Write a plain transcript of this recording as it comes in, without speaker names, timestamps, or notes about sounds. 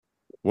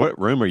What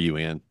room are you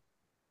in?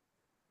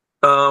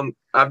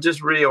 I've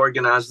just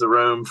reorganized the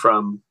room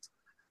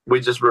we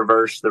just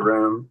reversed the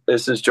room.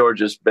 This is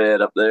George's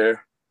bed up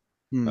there,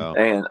 Hmm. Oh,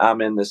 and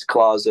I'm in this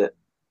closet,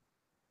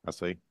 I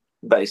see.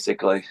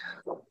 basically.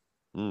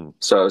 Mm.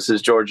 So this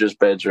is George's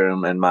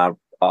bedroom, and my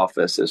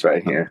office is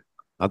right here.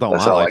 I thought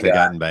That's my all I life had got.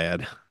 gotten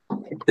bad.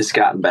 It's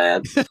gotten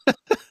bad.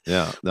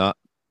 Yeah, no,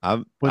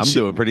 I'm When I'm she-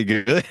 doing pretty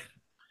good.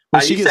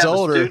 When I she used gets to have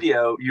older, a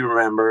studio, you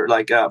remember,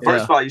 first Yeah.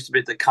 of all, I used to be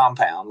at the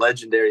Compound,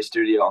 legendary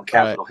studio on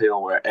Capitol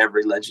Hill, where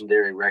every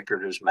legendary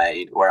record is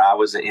made, where I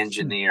was an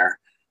engineer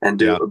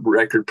and Yeah. a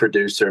record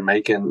producer,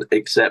 making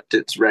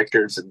Acceptance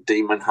Records and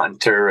Demon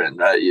Hunter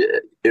and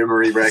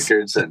Emery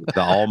Records and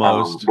The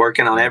almost.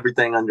 working on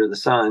everything under the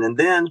sun. And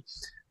then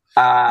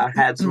I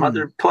had some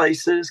other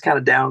places, kind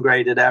of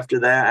downgraded after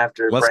that,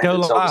 after Let's go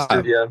Brandon sold the live.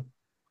 studio.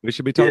 We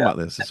should be talking Yeah. about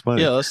this. It's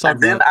funny. yeah, let's talk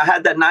And then about. I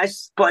had that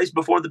nice place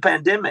before the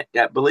pandemic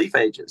at Belief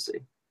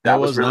Agency. That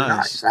was was really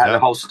nice. nice. I had Yeah. a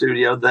whole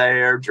studio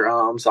there,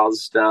 drums, all the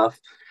stuff.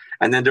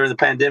 And then during the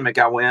pandemic,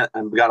 I went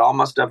and got all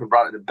my stuff and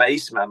brought it to the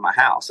basement of my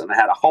house. And I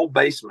had a whole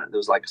basement that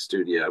was like a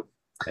studio.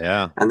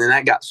 Yeah. And then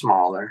that got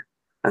smaller.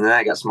 And then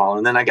that got smaller.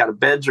 And then I got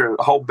a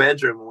whole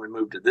bedroom when we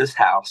moved to this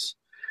house.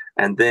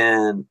 And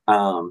then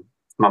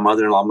my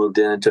mother-in-law moved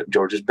in and took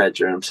George's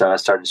bedroom. So I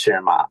started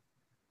sharing my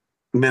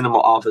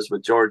minimal office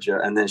with Georgia,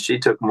 and then she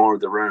took more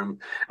of the room,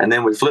 and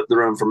then we flipped the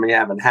room from me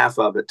having half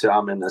of it to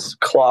I'm in this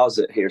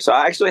closet here. So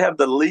I actually have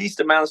the least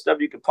amount of stuff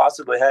you could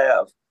possibly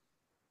have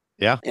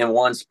Yeah. in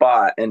one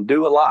spot and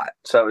do a lot.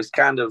 So it's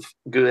kind of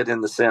good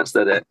in the sense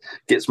that it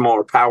gets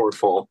more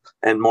powerful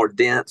and more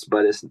dense,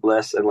 but it's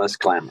less and less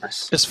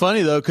glamorous. It's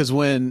funny though, because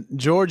when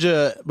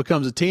Georgia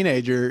becomes a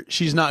teenager,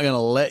 she's not going to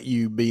let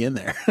you be in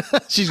there.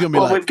 She's going to be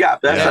Well, like, we've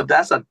got that's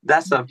Yeah.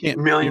 a You're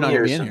million not gonna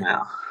years be in from here.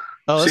 now.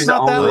 "Oh, it's she's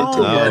not the that only long."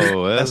 two.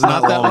 No, That's it's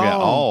not not that long at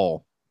long.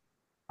 all.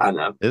 I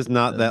know. It's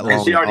not that And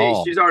long at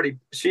all.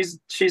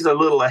 She's a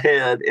little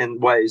ahead in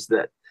ways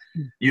that,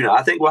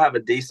 I think we'll have a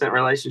decent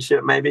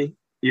relationship. Maybe,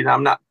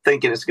 I'm not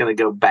thinking it's going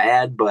to go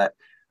bad, but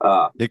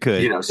It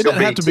could. she'll doesn't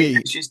have to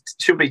be-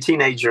 she'll be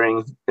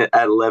teenagering at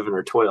 11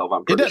 or 12.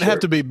 I'm It pretty doesn't have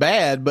to be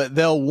bad, but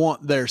they'll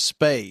want their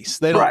space.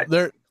 They don't.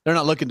 Right. They're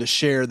not looking to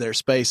share their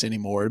space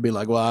anymore. It'd be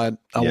like, well,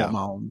 I Yeah. want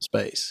my own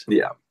space.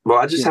 Yeah. Well,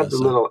 I just Yeah, have the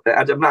so- little.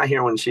 I'm not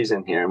here when she's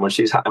in here, and when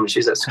she's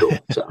at school.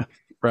 So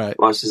Right.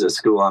 while she's at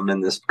school, I'm in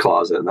this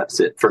closet, and that's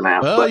it for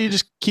now. Well, But you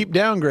just keep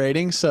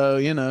downgrading. So,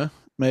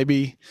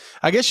 maybe,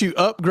 I guess you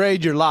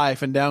upgrade your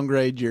life and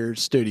downgrade your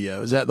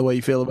studio. Is that the way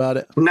you feel about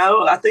it?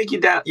 no, I think you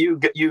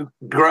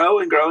grow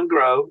and grow and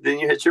grow. Then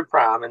you hit your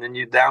prime, and then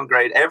you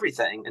downgrade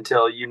everything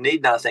until you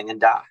need nothing and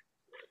die.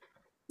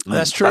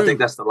 That's true. I think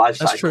that's the life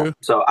That's cycle. true.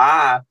 So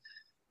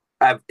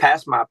I've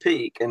passed my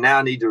peak, and now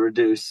I need to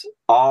reduce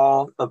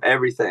all of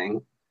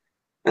everything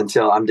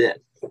until I'm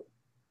dead.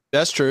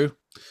 That's true.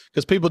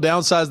 Because people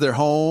downsize their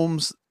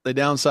homes. They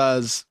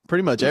downsize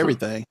pretty much Mhm.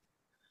 everything.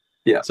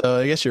 Yeah. So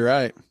I guess you're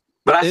right.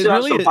 But I It still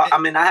really-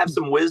 I have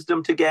some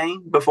wisdom to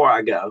gain before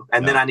I go,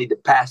 and then Yeah. I need to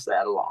pass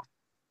that along.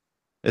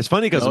 It's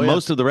funny because Oh, yeah.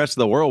 most of the rest of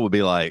the world would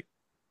be like,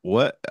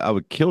 "What? I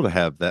would kill to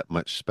have that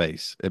much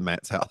space in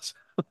Matt's house."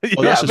 You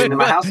Well, know that's what just- I mean? in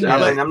my house, Yeah.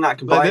 I'm not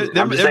complaining.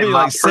 There, I'm just would saying be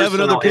my like 7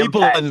 other personal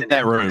people impact in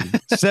that room.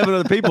 7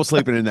 other people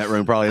sleeping in that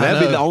room, probably. I That'd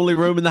be know. the only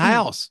room in the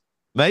house.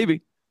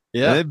 Maybe.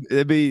 Yeah. And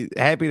they'd be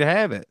happy to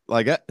have it.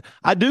 Like,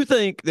 I do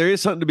think there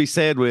is something to be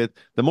said with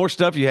the more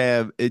stuff you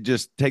have, it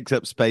just takes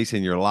up space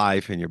in your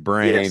life and your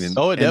brain. Yes. And,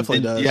 Oh, it and- definitely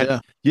and does. You have, Yeah.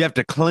 you have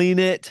to clean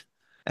it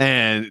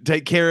and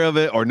take care of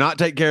it or not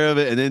take care of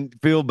it and then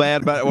feel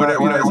bad about it.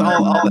 Whatever. It's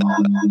all that.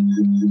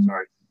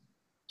 Sorry.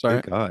 Sorry.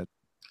 Thank God.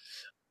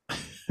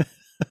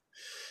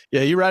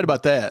 Yeah, you're right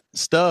about that.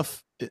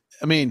 Stuff,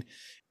 I mean,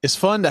 it's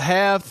fun to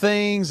have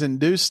things and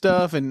do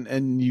stuff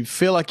and you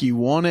feel like you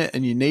want it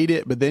and you need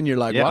it, but then you're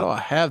like, Yeah. why do I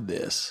have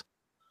this?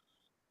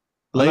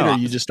 I know. Later,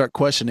 you just start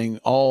questioning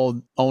all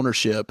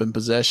ownership and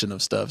possession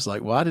of stuff. It's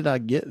like, why did I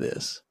get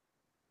this?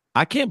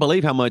 I can't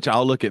believe how much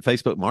I'll look at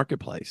Facebook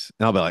Marketplace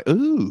and I'll be like,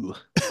 ooh.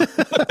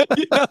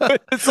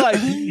 It's like,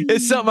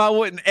 it's something I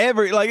wouldn't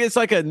ever, like, it's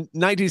like a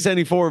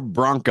 1974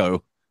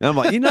 Bronco. And I'm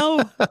like,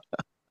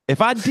 if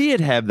I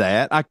did have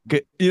that, I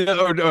could,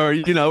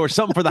 or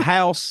something for the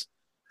house,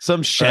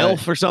 some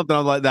shelf or something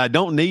I'm like that I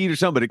don't need or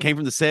something, but it came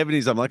from the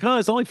 70s. I'm like, oh,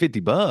 it's only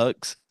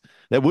 $50.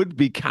 That would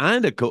be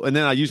kind of cool. And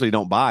then I usually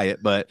don't buy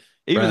it, but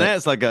even Right.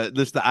 that's like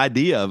just the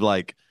idea of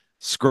like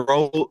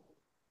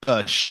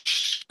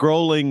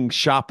scrolling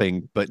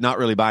shopping, but not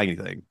really buying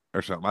anything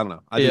or something. I don't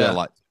know. I do that Yeah. a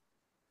lot.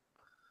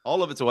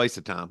 All of it's a waste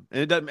of time.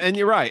 And it doesn't, and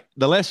you're right.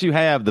 The less you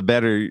have, the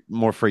better,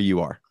 more free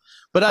you are.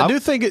 But I do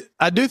think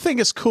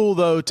it's cool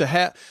though to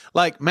have,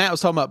 like Matt was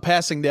talking about,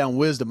 passing down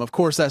wisdom. Of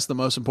course, that's the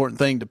most important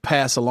thing to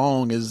pass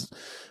along, is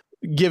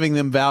giving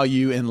them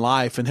value in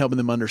life and helping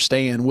them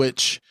understand,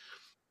 which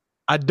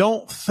I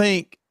don't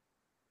think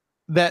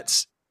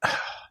that's,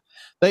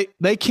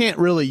 they can't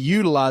really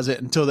utilize it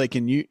until they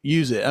can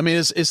use it. I mean,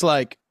 it's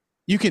like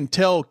you can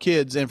tell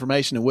kids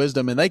information and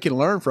wisdom and they can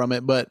learn from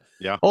it, but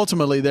Yeah.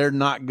 ultimately they're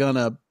not going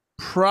to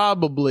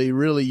probably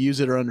really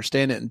use it or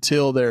understand it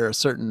until they're a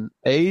certain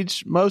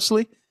age,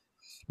 mostly.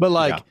 But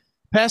like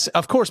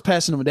of course,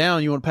 passing them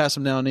down, you want to pass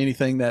them down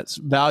anything that's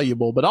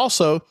valuable. But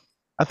also,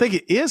 I think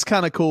it is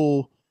kind of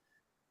cool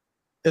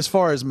as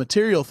far as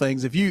material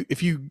things. If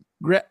you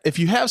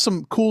have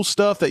some cool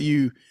stuff that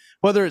you,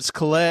 whether it's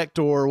collect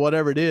or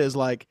whatever it is,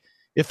 like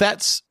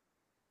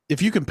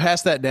if you can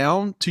pass that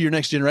down to your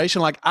next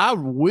generation, like I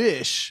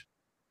wish,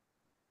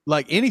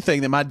 like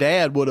anything that my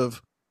dad would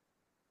have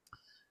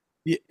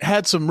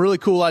had some really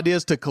cool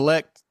ideas to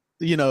collect,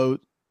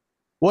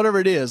 whatever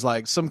it is,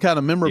 like some kind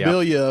of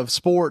memorabilia of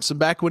sports, and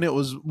back when it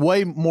was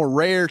way more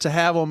rare to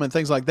have them and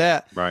things like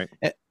that. Right.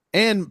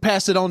 And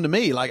passed it on to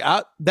me. Like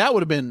that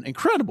would have been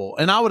incredible.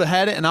 And I would have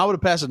had it and I would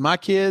have passed it to my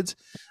kids.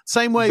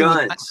 Same way.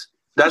 Guns.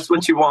 That's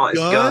what you want.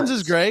 Guns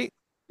is great.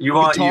 You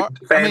want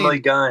family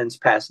guns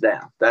passed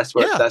down. That's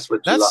what you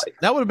like.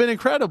 That would have been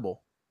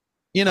incredible.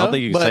 I don't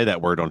think you can say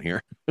that word on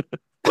here.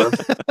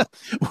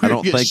 I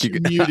don't think you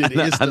can. Muted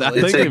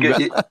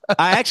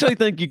I actually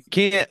think you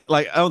can't.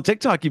 Like on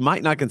TikTok, you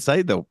might not can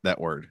say that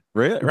word.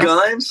 Right?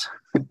 Guns.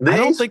 I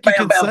don't think you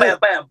can say.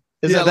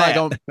 Is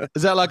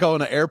that like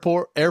on an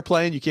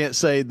airplane? You can't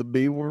say the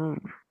B word.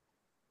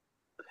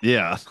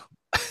 Yeah.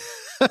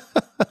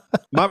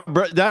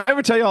 Did I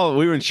ever tell y'all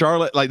we were in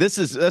Charlotte? Like that's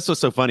what's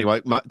so funny.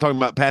 Like talking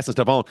about passing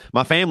stuff on.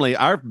 My family,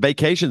 our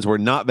vacations were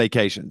not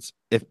vacations.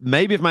 If my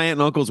aunt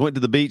and uncles went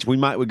to the beach, we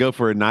would go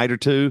for a night or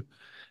two.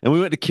 And we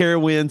went to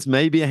Carowinds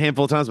maybe a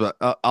handful of times, but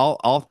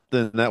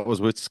often that was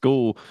with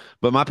school.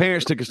 But my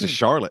parents took us to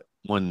Charlotte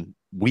one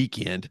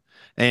weekend,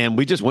 and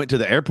we just went to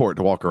the airport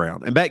to walk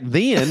around. And back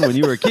then, when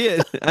you were a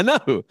kid, I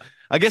know,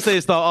 I guess they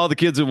just thought all the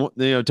kids,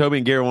 Toby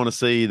and Gary want to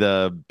see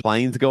the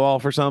planes go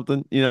off or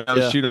something,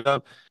 shoot it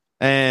up.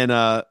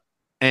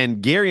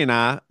 And Gary and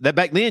I, that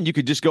back then you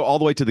could just go all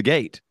the way to the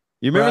gate.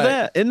 You remember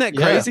that? Isn't that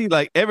crazy?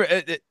 Like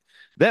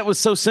that was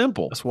so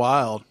simple. That's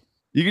wild.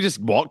 You could just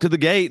walk to the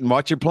gate and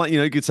watch your plane.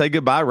 You could say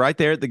goodbye right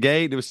there at the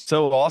gate. It was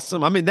so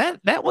awesome. I mean,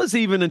 that was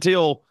even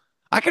until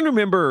I can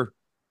remember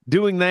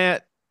doing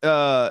that,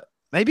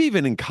 maybe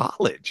even in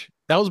college.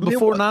 That was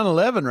before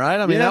 9/11, right?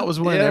 I mean, that was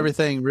when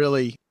everything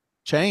really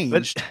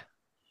changed. But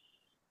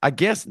I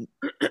guess,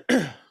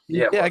 I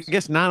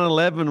guess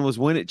 9/11 was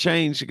when it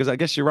changed, because I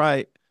guess you're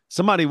right.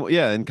 Somebody,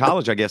 in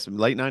college, I guess,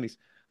 late 90s.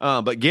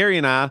 But Gary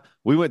and I,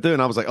 we went through,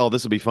 and I was like, oh,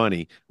 this will be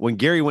funny. When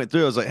Gary went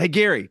through, I was like, hey,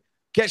 Gary,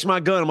 catch my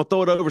gun. I'm going to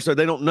throw it over so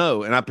they don't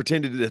know. And I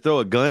pretended to throw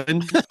a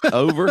gun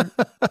over.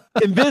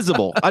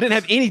 Invisible. I didn't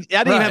have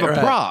have a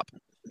prop.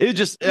 It was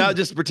just, I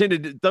just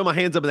pretended to throw my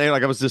hands up in the air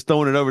like I was just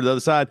throwing it over to the other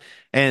side.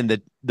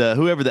 And the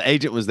whoever the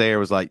agent was there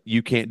was like,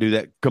 you can't do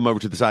that. Come over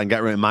to the side, and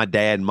got rid of it. My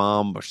dad and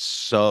mom were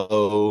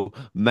so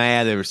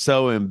mad. They were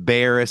so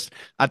embarrassed.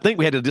 I think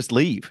we had to just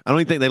leave. I don't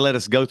even think they let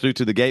us go through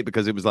to the gate,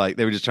 because it was like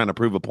they were just trying to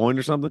prove a point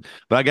or something.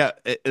 But I got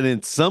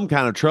in some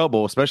kind of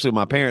trouble, especially with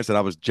my parents, that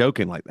I was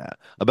joking like that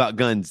about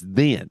guns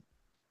then.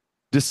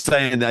 Just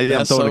saying that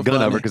I'm throwing a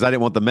gun over because I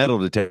didn't want the metal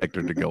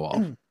detector to go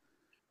off.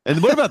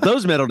 And what about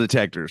those metal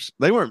detectors?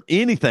 They weren't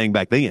anything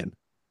back then.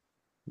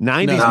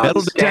 90s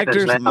metal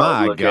detectors?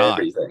 My God.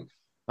 Everything.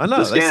 I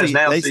know.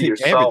 They see your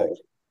soul.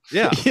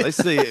 Yeah, they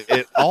see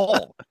it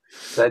all.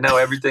 They know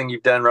everything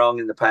you've done wrong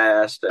in the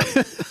past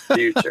and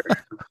future.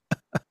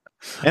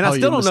 And I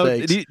still don't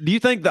know. Do you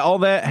think that all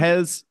that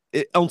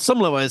on some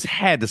level, has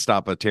had to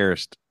stop a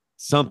terrorist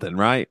something,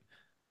 right?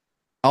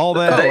 All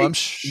that. I'm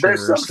sure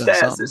there's some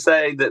stats that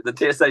say that the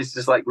TSA's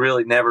just like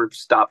really never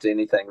stopped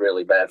anything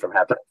really bad from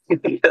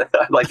happening.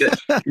 Like, you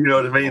know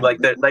what I mean?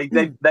 Like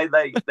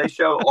they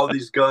show all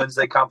these guns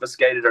they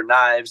confiscated, or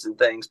knives and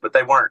things, but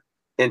they weren't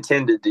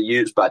intended to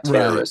use by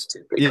terrorists.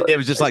 Right. Typically, it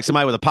was just like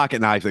somebody with a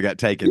pocket knife that got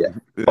taken.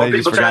 Yeah. Or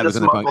people trying to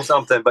smuggle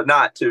something, but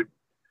not to.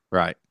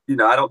 Right.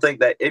 I don't think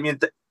that. I mean,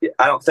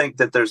 I don't think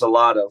that there's a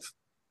lot of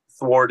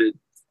thwarted.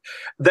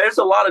 There's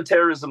a lot of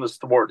terrorism that's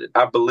thwarted.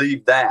 I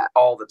believe that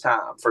all the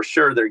time. For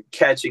sure, they're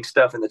catching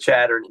stuff in the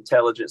chatter and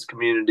intelligence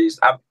communities.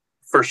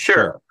 For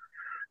sure.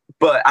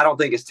 But I don't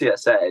think it's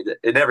TSA.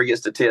 It never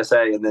gets to TSA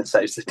and then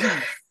says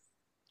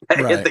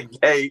at the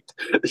gate.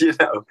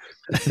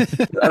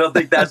 I don't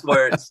think that's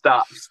where it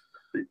stops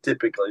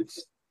typically.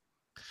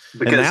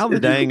 Because now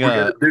the dang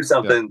do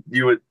something,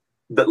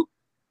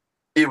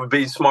 it would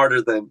be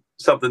smarter than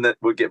something that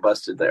would get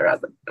busted there. I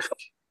think.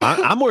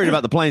 I'm worried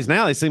about the planes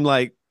now. They seem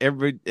like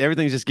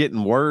everything's just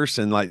getting worse.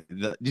 And like,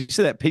 did you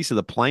see that piece of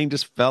the plane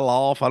just fell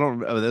off? I don't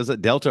know. Was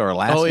it Delta or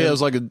Alaska? Oh yeah, it was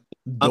like a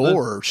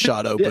door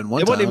shot open. It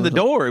wasn't even the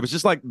door. It was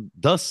just like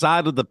the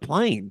side of the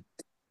plane.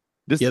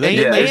 It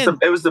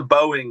was the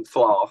Boeing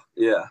flaw.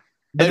 Yeah,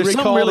 there's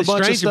something really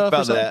strange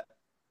about that.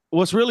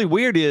 What's really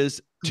weird is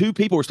two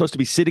people were supposed to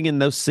be sitting in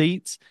those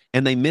seats,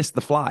 and they missed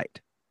the flight,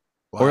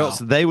 or else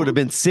they would have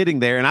been sitting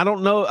there. And I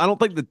don't know. I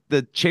don't think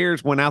the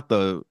chairs went out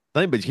the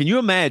thing. But can you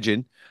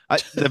imagine?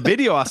 The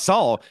video I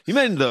saw, you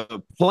mean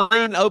the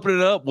plane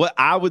opening up, what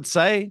I would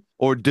say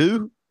or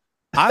do?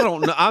 I don't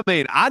know. I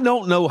mean, I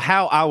don't know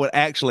how I would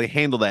actually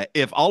handle that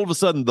if all of a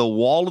sudden the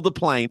wall of the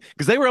plane,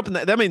 because they were up in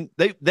that, I mean,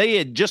 they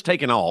had just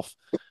taken off.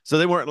 So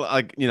they weren't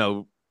like,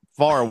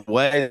 far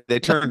away. They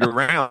turned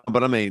around,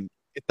 but I mean,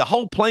 if the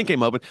whole plane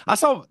came open, I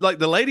saw like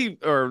the lady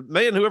or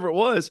man, whoever it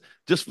was,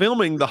 just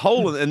filming the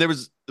hole, and there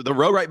was the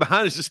row right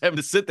behind us just having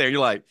to sit there. You're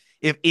like,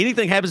 if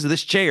anything happens to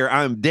this chair,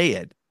 I'm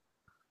dead.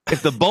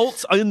 If the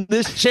bolts in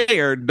this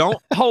chair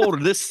don't hold,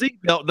 or this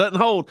seatbelt doesn't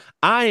hold,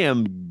 I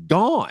am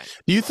gone.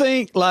 Do you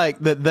think like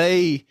that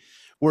they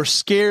were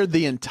scared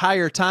the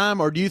entire time,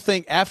 or do you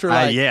think after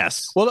like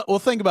yes? Well,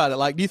 think about it.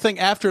 Like, do you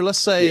think after, let's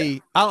say,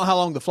 I don't know how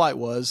long the flight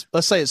was.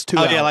 Let's say it's 2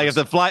 hours. Yeah, like if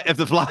the flight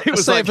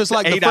was say like if it's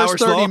like the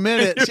first 30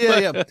 minutes,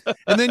 yeah.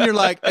 And then you're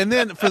like, and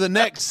then for the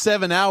next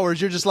 7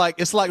 hours, you're just like,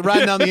 it's like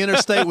riding down the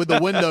interstate with the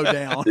window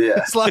down. Yeah.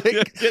 It's like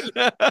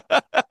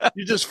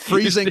you're just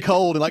freezing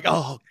cold and like,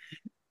 oh.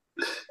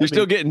 You're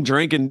still getting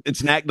drink and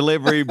snack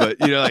delivery, but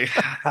you know, like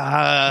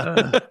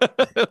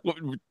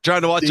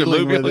trying to watch a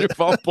movie on your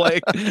phone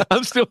playing.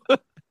 I'm still.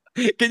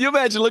 Can you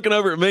imagine looking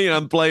over at me and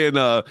I'm playing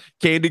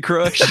Candy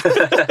Crush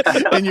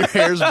and your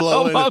hair's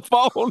blowing on my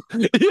phone?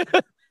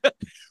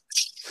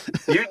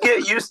 You'd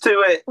get used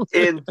to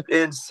it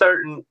in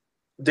certain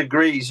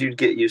degrees. You'd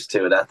get used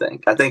to it.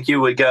 I think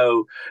you would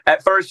go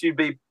at first. You'd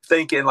be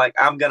thinking like,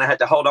 I'm gonna have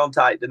to hold on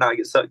tight to not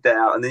get sucked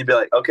out, and then you'd be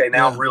like, okay,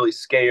 now I'm really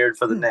scared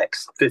for the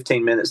next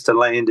 15 minutes to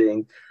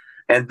landing,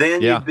 and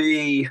then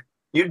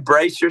you'd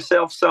brace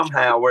yourself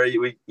somehow where you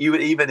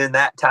would even in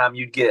that time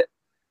you'd get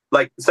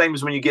like the same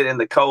as when you get in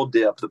the cold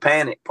dip, the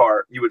panic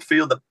part, you would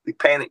feel the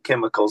panic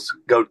chemicals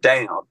go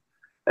down,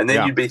 and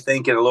then you'd be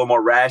thinking a little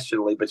more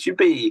rationally, but you'd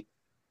be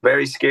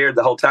very scared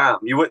the whole time.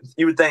 You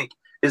would think,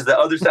 is the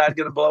other side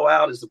going to blow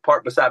out? Is the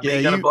part beside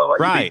me going to blow out?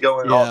 Right. You'd be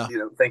going off,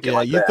 thinking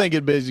like that. You think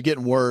it'd be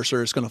getting worse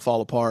or it's going to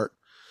fall apart.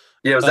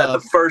 Yeah, was that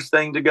the first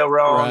thing to go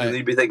wrong? Right. And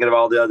you'd be thinking of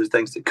all the other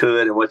things that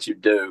could and what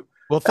you'd do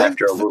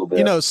after a little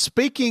bit.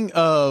 Speaking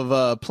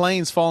of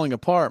planes falling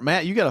apart,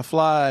 Matt, you got to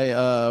fly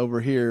over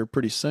here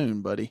pretty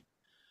soon, buddy.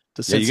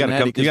 To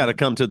Cincinnati. You got to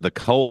come to the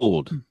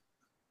cold.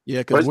 Yeah,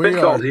 because it's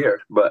been cold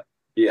here, but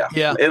yeah,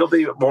 it'll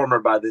be warmer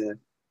by then.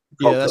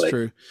 Yeah, that's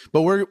true.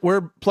 But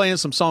we're playing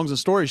some songs and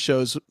stories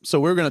shows, so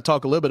we're going to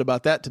talk a little bit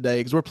about that today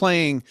because we're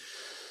playing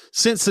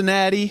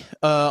Cincinnati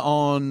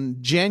on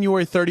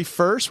January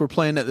 31st. We're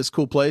playing at this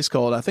cool place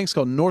called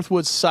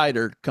Northwood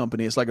Cider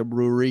Company. It's like a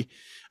brewery.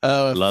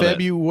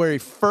 February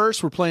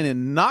 1st, we're playing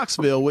in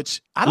Knoxville,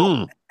 which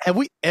have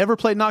we ever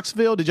played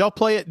Knoxville? Did y'all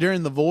play it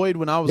during the Void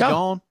when I was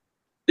gone?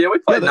 Yeah, we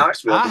played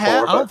Knoxville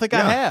before. I don't think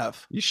I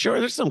have. You sure?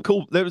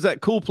 There was that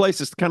cool place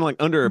that's kind of like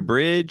under a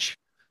bridge.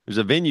 There's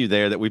a venue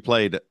there that we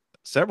played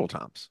several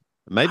times.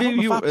 Maybe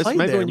it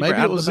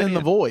was in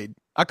the Void.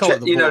 I call it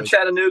the Void.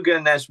 Chattanooga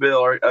and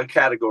Nashville are a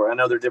category. I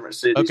know they're different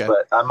cities,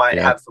 but I might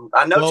have some.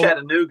 I know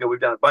Chattanooga we've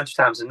done a bunch of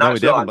times. In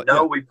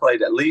Knoxville, we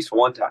played at least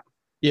one time.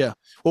 Yeah.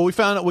 Well, we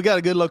found out we got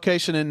a good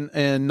location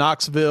in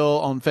Knoxville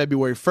on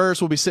February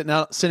 1st. We'll be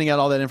sending out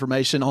all that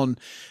information. On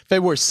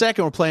February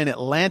 2nd, we're playing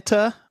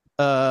Atlanta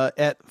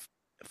at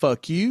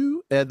Fuck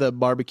You at the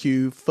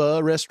Barbecue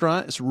Pho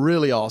restaurant. It's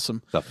really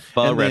awesome. The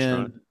Pho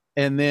restaurant.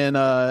 And then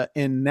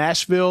in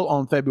Nashville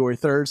on February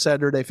 3rd,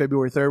 Saturday,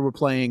 February 3rd, we're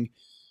playing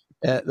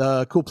at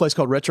a cool place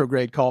called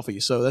Retrograde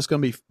Coffee. So that's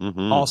going to be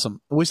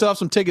awesome. We still have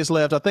some tickets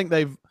left. I think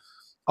they've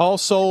all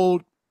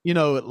sold,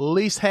 at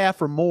least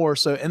half or more.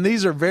 So, and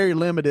these are very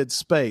limited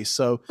space.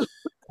 So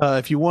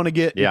if you want to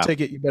get your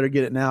ticket, you better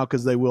get it now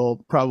because they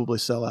will probably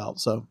sell out.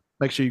 So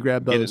make sure you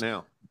grab those. Get it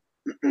now.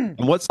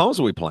 And what songs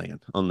are we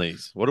playing on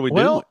these? What are we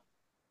doing?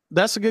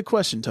 That's a good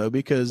question, Toby,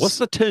 because what's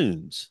the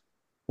tunes?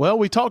 Well,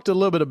 we talked a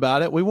little bit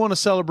about it. We want to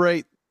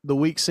celebrate the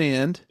week's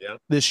end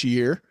this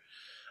year.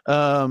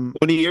 20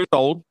 years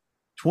old.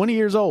 20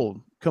 years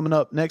old coming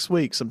up next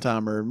week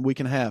sometime or a week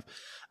and a half.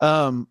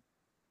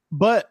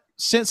 But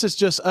since it's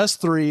just us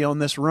three on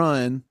this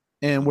run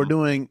and we're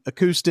doing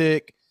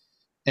acoustic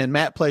and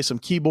Matt plays some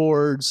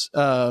keyboards,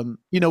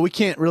 we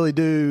can't really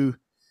do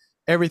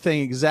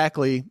everything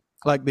exactly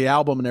like the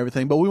album and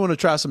everything, but we want to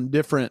try some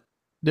different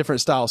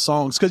style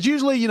songs. Cause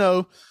usually,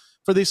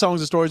 for these songs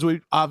and stories, we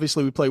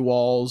play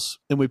Walls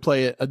and we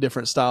play a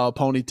different style,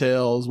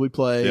 Ponytails. We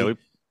play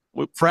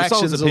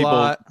Fractions a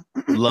lot.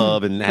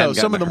 Love and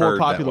some of the more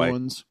popular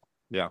ones.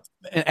 Yeah.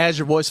 And As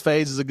Your Voice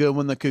Fades is a good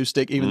one, the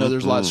acoustic, even though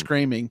there's a lot of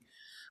screaming.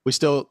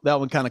 That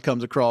one kind of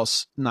comes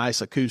across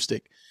nice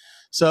acoustic.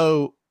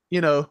 So,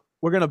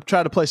 we're going to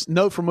try to play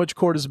Note from Which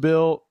Chord Is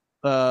Built,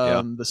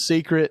 The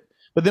Secret,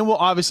 but then we'll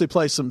obviously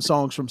play some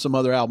songs from some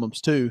other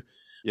albums too.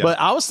 Yeah. But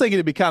I was thinking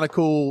it'd be kind of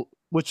cool,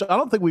 which I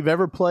don't think we've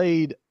ever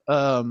played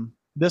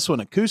this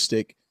one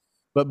acoustic,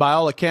 but by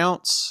all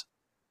accounts,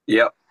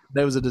 that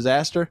was a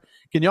disaster.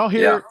 Can y'all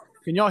hear?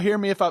 Can y'all hear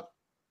me if I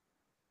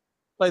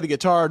play the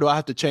guitar? Or do I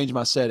have to change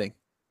my setting?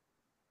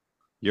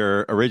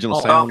 Your original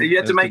sound. You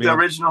have to make the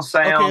original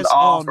sound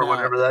off or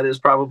whatever that is,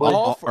 probably.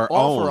 Off or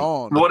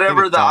on.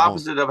 Whatever the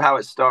opposite of how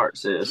it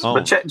starts is.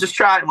 But just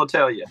try it and we'll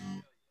tell you.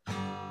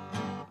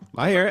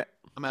 I hear it.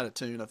 I'm out of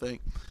tune, I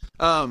think.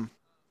 You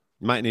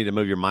might need to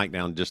move your mic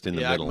down just in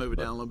the middle. I can move it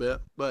down a little bit,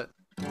 but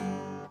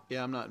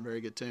I'm not in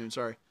very good tune.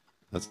 Sorry.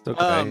 That's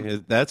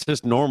okay. That's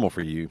just normal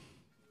for you.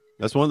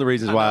 That's one of the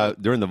reasons why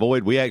during the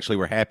Void we actually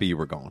were happy you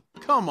were gone.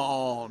 Come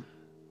on.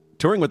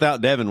 touring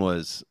without Devin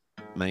was,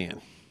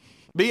 man.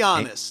 Be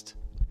honest.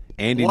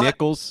 Andy What?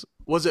 Nichols.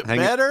 Was it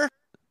hanging- better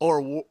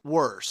or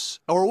worse?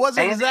 Or was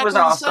it Andy exactly was the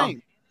awesome.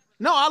 same?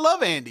 No, I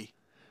love Andy.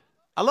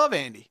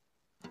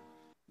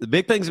 The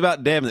big things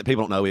about Devin that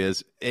people don't know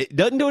is it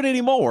doesn't do it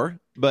anymore,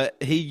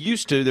 but he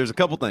used to. There's a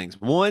couple things.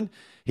 One,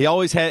 he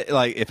always had,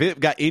 like, if it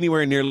got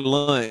anywhere near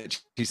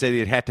lunch, he said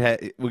he'd have to have,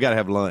 we got to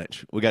have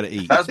lunch. We got to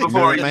eat. That was before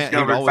he Remember that, Matt?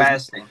 discovered would always-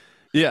 fasting.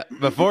 Yeah,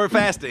 before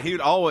fasting, he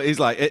would always, he's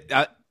like,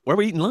 where are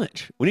we eating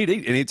lunch? We need to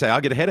eat. And he'd say,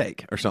 I'll get a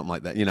headache or something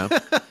like that, you know.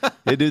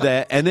 He'd do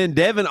that. And then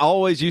Devin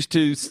always used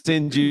to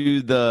send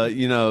you the,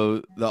 you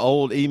know, the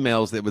old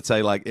emails that would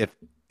say, like,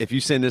 if you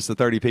send this to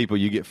 30 people,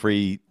 you get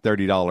free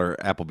 $30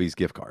 Applebee's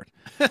gift card.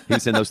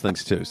 He'd send those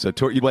things too. So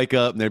you'd wake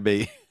up and there'd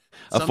be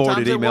a Sometimes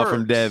forwarded it email from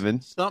works.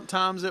 Devin.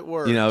 Sometimes it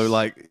works. You know,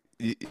 like,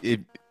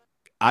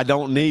 I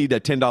don't need a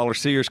 $10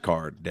 Sears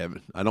card,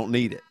 Devin. I don't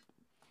need it.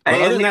 But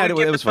And other than he that, would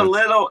it give was us a fun.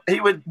 little. He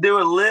would do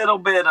a little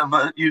bit of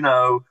a, you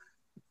know,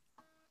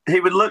 he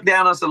would look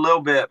down us a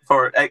little bit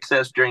for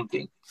excess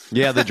drinking.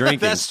 Yeah, the drinking.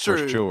 That's for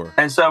true. sure.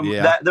 And so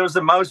Yeah. that there was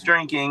the most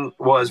drinking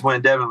was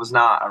when Devin was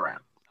not around,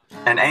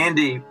 and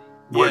Andy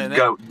would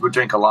Yeah, would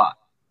drink a lot.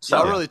 So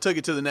I really took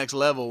it to the next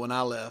level when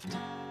I left.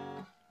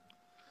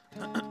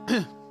 Not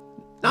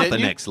Didn't the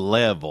you? next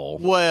level.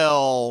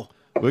 Well,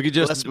 We could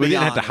Let's just, be we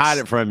didn't have to honest. hide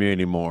it from you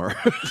anymore.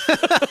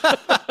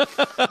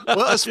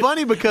 well, it's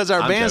funny because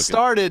our I'm band joking.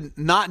 started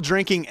not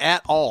drinking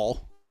at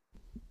all,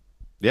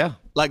 Yeah.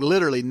 like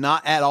literally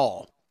not at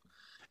all.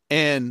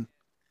 And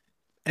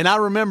I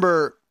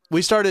remember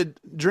we started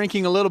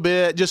drinking a little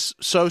bit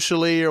just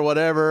socially or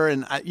whatever.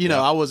 And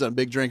I wasn't a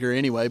big drinker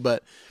anyway,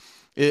 but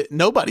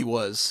nobody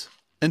was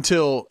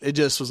until it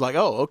just was like,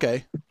 oh,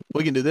 okay,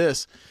 we can do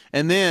this.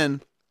 And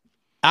then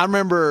I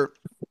remember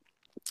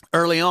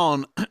early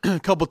on a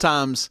couple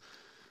times,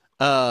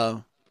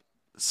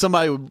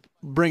 somebody would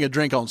bring a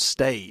drink on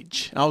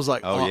stage. I was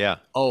like, Oh, yeah.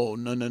 Oh,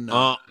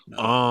 no.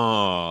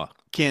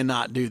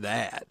 Cannot do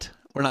that.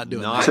 We're not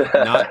doing Not,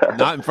 that.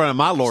 not in front of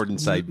my Lord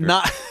and Savior.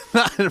 Not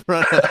in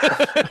front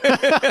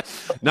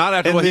of Not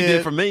after And what he then-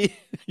 did for me.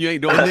 You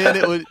ain't doing and that.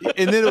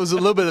 then it was a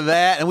little bit of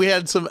that, and we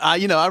had some. I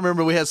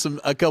remember we had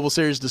a couple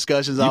serious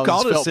discussions. I You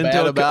called felt us into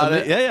bad a about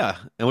it. Yeah.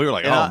 And we were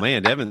like, Yeah. oh,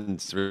 man,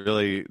 Devin's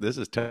really, this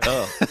is tough.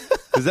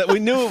 Because we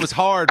knew it was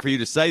hard for you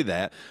to say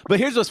that. But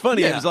here's what's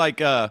funny. It Yeah. was like,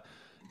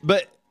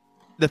 but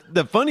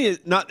the funny is,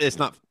 it's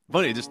not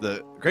funny. Just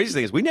the crazy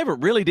thing is we never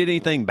really did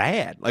anything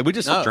bad. Like, we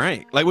just No.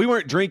 drank. Like, we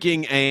weren't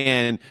drinking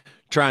and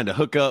trying to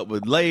hook up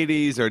with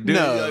ladies or do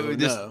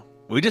No.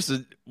 we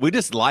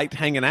just liked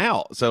hanging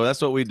out. So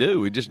that's what we do.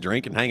 We just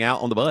drink and hang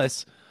out on the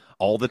bus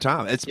all the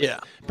time. It's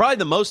probably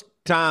the most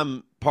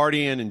time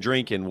partying and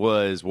drinking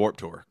was Warped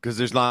Tour because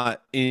there's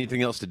not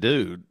anything else to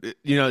do.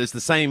 It's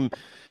the same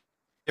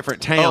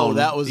different town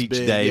that was each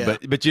big, day, yeah.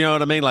 but you know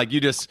what I mean? Like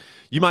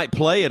you might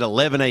play at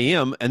 11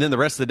 a.m. and then the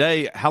rest of the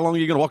day, how long are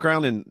you going to walk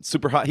around in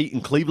super hot heat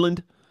in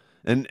Cleveland?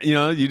 And,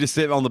 you just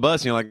sit on the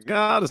bus and you're like,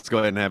 I'll just go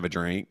ahead and have a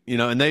drink,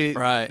 and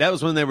that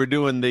was when they were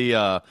doing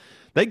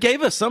they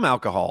gave us some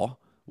alcohol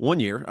one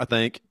year, I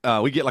think.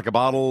 We get like a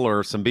bottle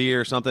or some beer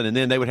or something. And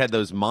then they would have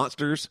those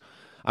monsters.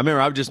 I remember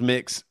I would just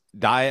mix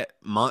Diet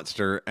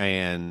Monster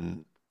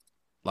and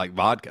like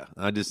vodka.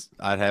 I'd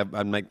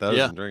make those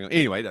and drink them.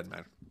 Anyway, it doesn't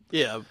matter.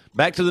 Yeah.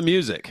 Back to the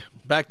music.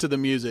 Back to the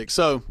music.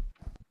 So,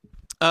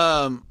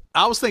 I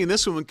was thinking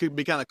this one could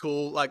be kind of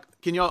cool. Like,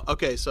 can y'all?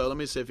 Okay, so let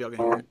me see if y'all can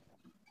hear it.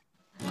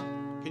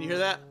 Can you hear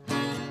that?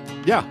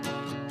 Yeah.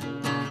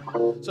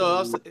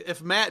 So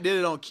if Matt did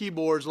it on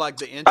keyboards like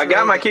the intro, I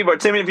got my keyboard.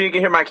 Tell me if you can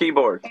hear my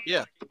keyboard.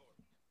 Yeah.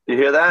 You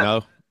hear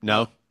that?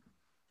 No.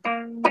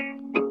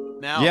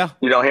 Now. Yeah.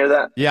 You don't hear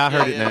that? Yeah, I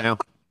heard Yeah. it now.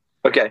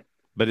 Okay.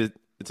 But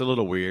it's a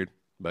little weird.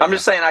 But I'm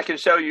just saying I can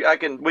show you.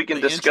 We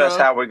can The discuss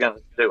intro? how we're going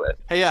to do it.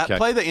 Hey, Okay.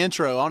 play the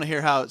intro. I want to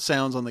hear how it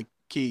sounds on the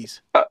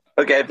keys.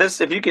 Okay,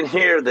 if you can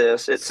hear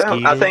this, it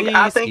sounds. I think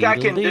I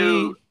can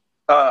do.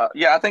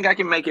 I think I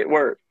can make it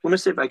work. Let me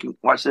see if I can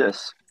watch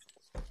this.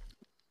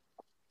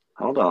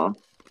 Hold on.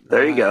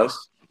 There you go.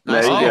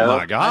 Nice. There you Oh go.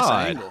 my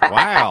God. angle.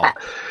 Wow.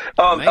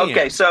 Man.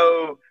 Okay,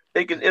 so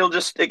it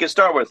can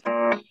start with.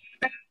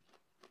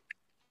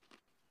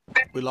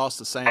 We lost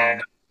the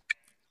sound.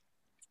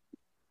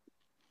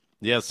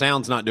 Yeah,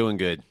 sound's not doing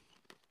good.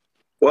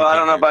 Well, I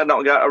don't know if I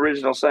don't got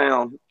original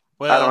sound.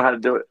 Well, I don't know how to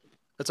do it.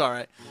 That's all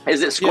right.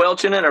 Is it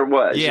squelching it or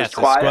what? Yeah, just it's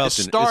quiet.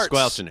 squelching. It's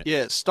squelching it.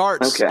 Yeah, it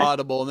starts Okay.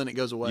 audible and then it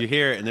goes away. You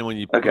hear it, and then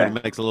when Okay.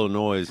 it makes a little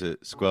noise,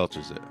 it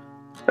squelches it.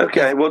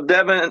 Okay, well,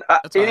 Devin,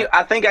 That's all right.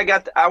 I think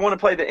I want to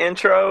play the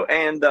intro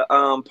and the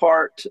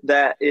part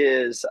that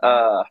is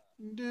the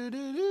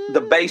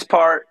bass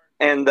part,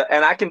 and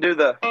I can do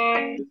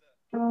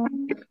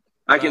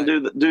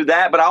do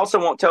that, but I also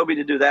want Toby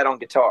to do that on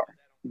guitar.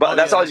 But Oh,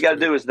 that's yeah, all he's got to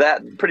that's do is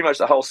that. Pretty much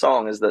the whole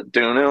song is the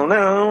do no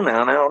no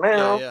no no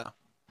no. Yeah.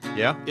 Yeah.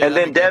 Yeah, And that'd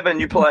then be good. Devin,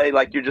 you play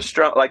like you're just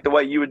strung, like the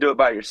way you would do it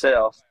by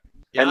yourself.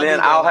 Yeah, And I then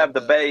do that I'll like have the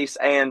that. bass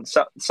and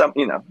some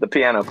the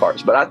piano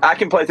parts. But I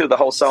can play through the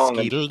whole song. and,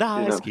 Skeetle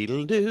die, you know.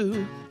 skeetle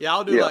do. Yeah,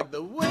 I'll do Yeah. like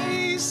the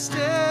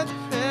wasted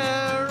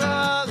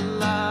paralyzed.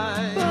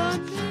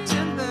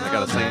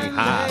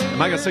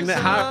 Am I gonna sing that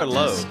high or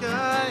low?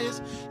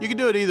 You can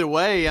do it either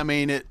way. I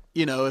mean,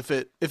 if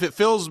it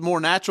feels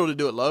more natural to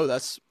do it low,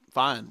 that's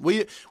fine.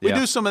 We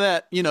do some of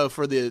that,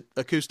 for the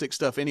acoustic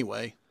stuff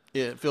anyway.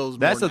 It feels.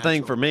 That's more the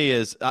thing natural. for me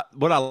is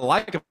what I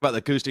like about the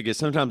acoustic is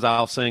sometimes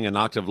I'll sing an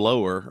octave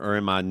lower or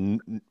in my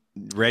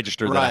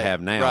register that I have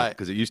now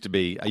because I used to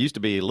be a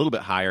little bit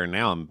higher and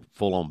now I'm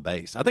full on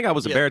bass. I think I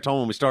was a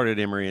baritone when we started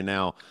Emory and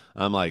now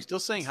I'm like still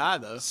sing high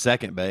though.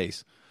 Second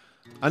bass.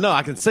 I know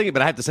I can sing it,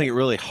 but I have to sing it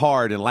really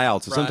hard and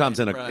loud. So sometimes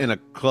in a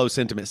close,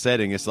 intimate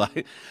setting, it's like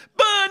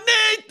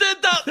beneath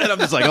the and I'm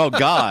just like, oh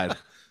God.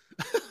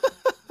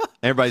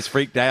 Everybody's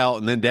freaked out,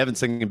 and then Devin's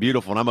singing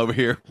beautiful, and I'm over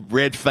here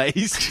red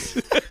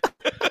faced.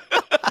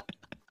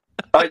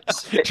 Trying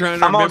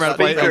to remember how to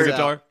play the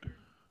guitar.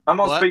 I'm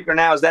on speaker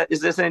now.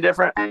 Is this any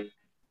different?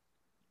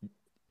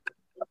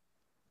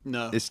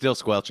 No, it's still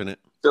squelching it.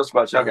 Still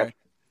squelching. Okay.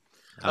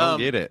 I don't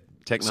get it.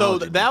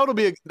 Technology.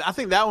 So I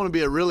think that one would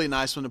be a really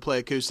nice one to play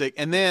acoustic.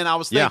 And then I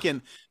was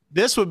thinking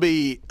this would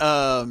be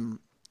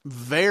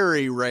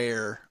very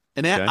rare,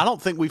 and I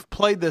don't think we've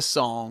played this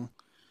song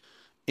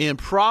in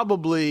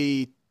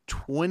probably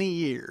 20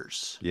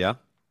 years. Yeah.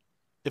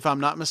 If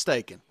I'm not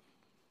mistaken.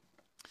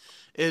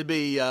 It'd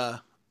be all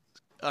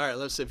right,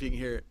 let's see if you can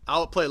hear it.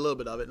 I'll play a little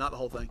bit of it, not the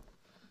whole thing.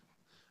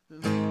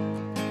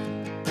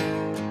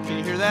 Can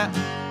you hear that?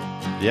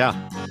 Yeah.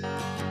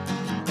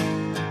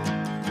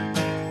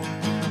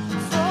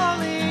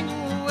 Falling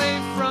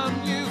away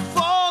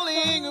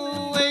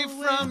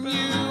from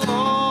you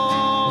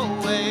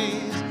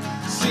always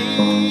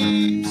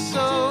seems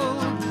so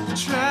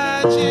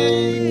tragic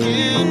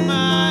in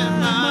my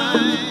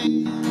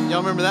mind.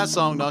 Y'all remember that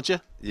song, don't you?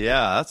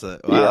 Yeah,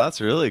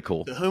 that's really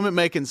cool. To Whom It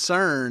May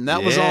Concern.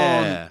 That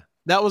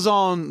was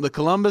on the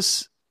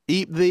Columbus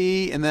Eat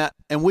Thee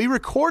and we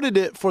recorded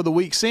it for the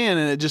Week's End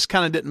and it just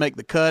kind of didn't make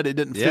the cut. It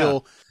didn't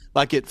feel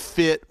like it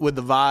fit with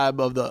the vibe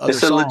of the other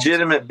songs. It's a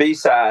legitimate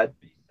B-side.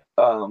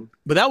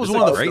 But that was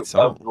one of the great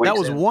songs. That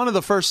was one of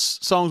the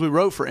first songs we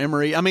wrote for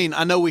Emory. I mean,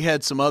 I know we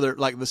had some other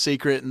like The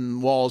Secret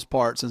and Walls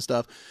parts and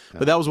stuff,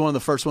 but that was one of the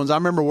first ones. I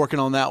remember working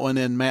on that one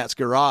in Matt's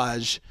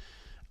garage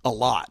a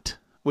lot.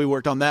 We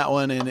worked on that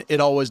one, and It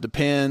Always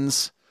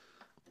Depends,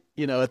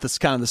 at this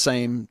kind of the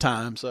same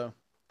time. So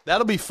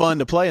that'll be fun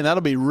to play, and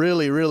that'll be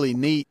really, really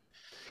neat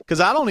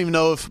because I don't even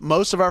know if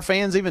most of our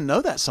fans even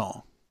know that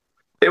song.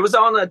 It was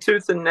on a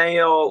Tooth and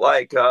Nail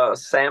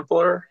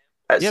sampler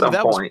at some point. Yeah, but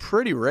that was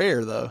pretty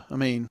rare, though. I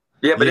mean,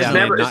 yeah, but it's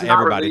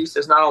not released.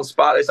 It's not on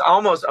Spotify. It's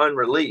almost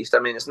unreleased. I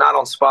mean, it's not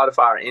on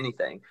Spotify or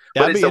anything.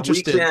 But it's a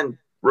Weekend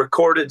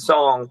recorded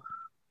song.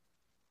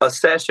 A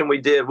session we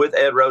did with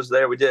Ed Rose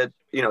there. We did,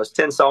 it's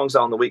 10 songs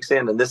on the Week's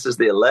End, and this is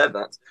the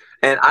 11th.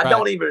 And I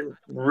don't even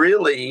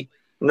really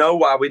know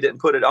why we didn't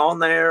put it on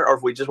there, or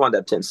if we just wanted to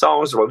have 10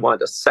 songs, or we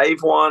wanted to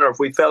save one, or if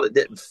we felt it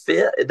didn't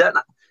fit. It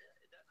doesn't.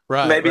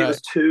 Right. Maybe it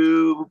was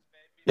too.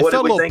 It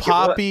felt a little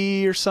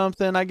poppy or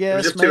something, I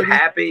guess. It was just too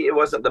happy. It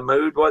wasn't the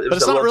mood. But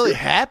it's not really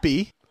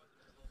happy.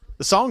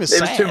 The song is sad.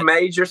 It was too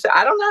major.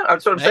 I don't know.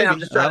 That's what I'm saying. I'm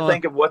just trying to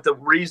think of what the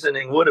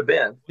reasoning would have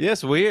been.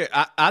 Yes, weird.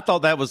 I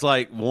thought that was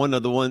like one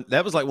of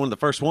the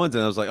first ones,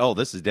 and I was like, oh,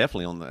 this is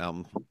definitely on the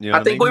album.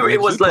 I think it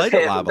was less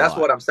heavy. That's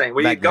what I'm saying.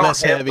 We had gone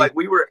heavy. Like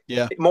we were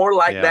more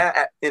like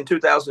that in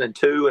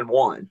 2002 and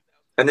 1.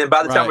 And then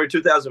by the time we were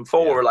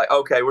 2004, we're like,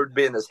 okay, we're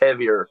being this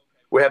heavier.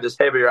 We have this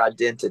heavier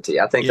identity.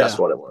 I think that's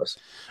what it was.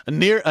 A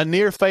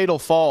near fatal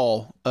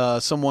fall.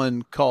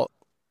 Someone called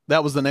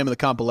that was the name of the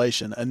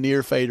compilation. A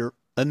near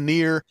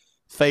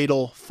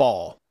fatal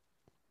fall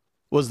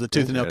was the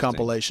Tooth and Nail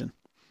compilation.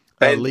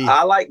 And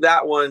I like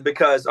that one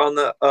because on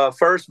the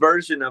first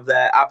version of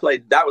that,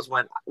 that was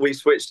when we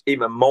switched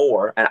even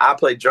more, and I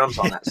played drums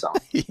on that song.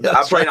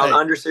 I played on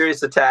Under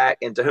Serious Attack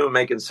and To Whom It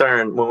May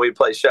Concern when we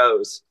play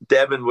shows.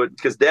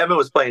 Because Devin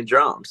was playing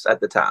drums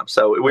at the time,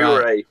 so we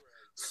were a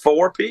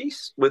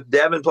 4-piece with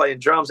Devin playing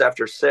drums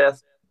after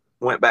Seth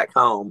went back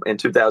home in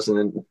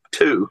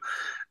 2002.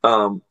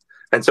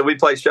 And so we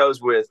play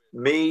shows with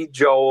me,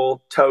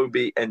 Joel,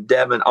 Toby, and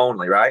Devin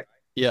only, right?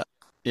 Yeah.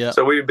 Yeah.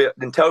 So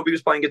and Toby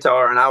was playing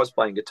guitar and I was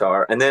playing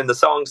guitar. And then the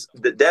songs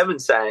that Devin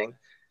sang,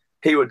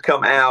 he would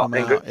come out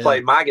and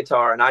play my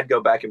guitar and I'd go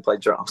back and play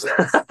drums.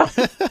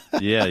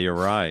 Yeah, you're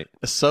right.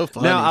 It's so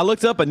funny. Now, I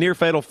looked up a Near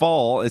Fatal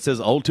Fall. It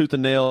says Old Tooth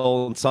and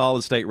Nail and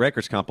Solid State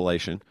Records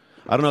compilation.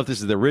 I don't know if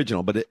this is the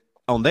original, but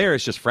on there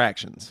it's just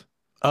fractions.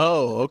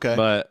 Oh, okay.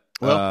 But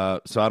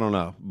so I don't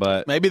know,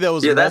 but maybe that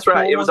was that's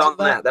right. It was on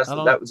that.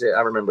 That was it.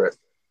 I remember it.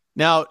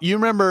 Now you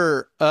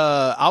remember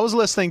I was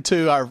listening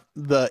to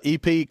the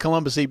EP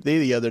Columbus EP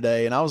the other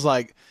day, and I was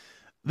like,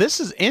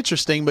 "This is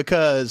interesting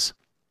because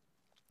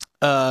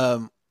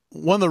one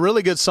of the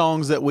really good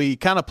songs that we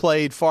kind of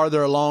played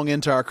farther along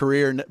into our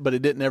career, but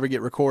it didn't ever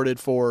get recorded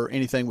for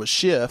anything was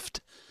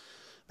Shift.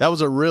 That was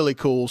a really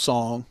cool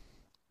song,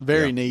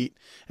 very neat.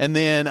 And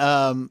then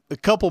a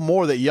couple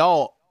more that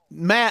y'all."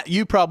 Matt,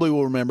 you probably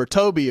will remember.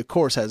 Toby, of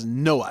course, has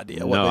no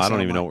idea what I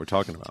don't even know what we're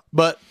talking about.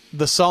 But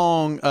the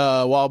song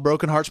While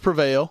Broken Hearts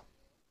Prevail.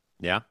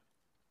 Yeah.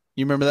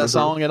 You remember that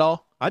song at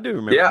all? I do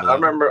remember. Yeah, that. I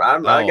remember. I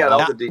got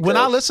all the details. When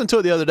I listened to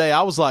it the other day,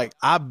 I was like,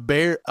 I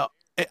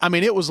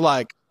mean, it was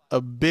like a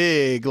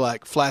big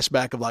like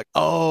flashback of like,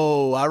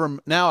 oh,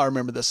 now I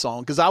remember this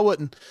song, because I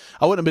wouldn't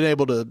have been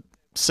able to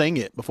sing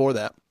it before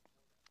that.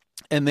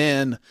 And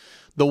then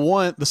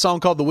the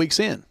song called "The Week's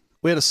End."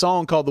 We had a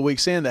song called "The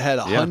Week's End" that had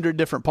 100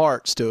 different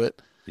parts to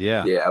it.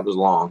 Yeah, it was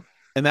long,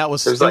 and that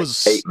was it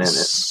was 8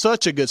 minutes.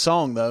 Such a good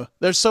song, though.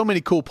 There's so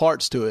many cool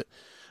parts to it.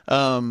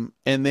 And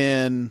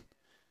then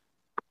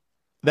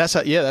that's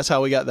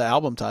how we got the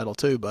album title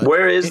too. But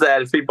where is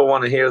that? If people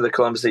want to hear the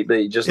Columbus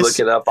EP, just look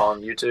it up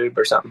on YouTube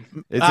or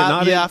something. Is it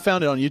not? I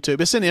found it on YouTube.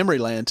 It's in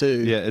Emeryland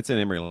too. Yeah, it's in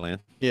Emeryland.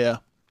 Yeah,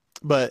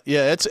 but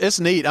yeah, it's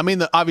neat. I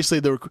mean,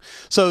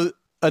 so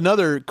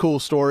another cool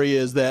story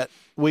is that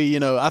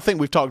I think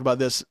we've talked about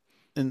this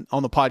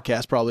on the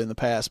podcast probably in the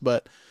past,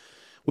 but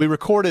we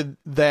recorded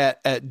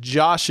that at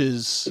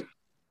Josh's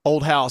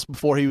old house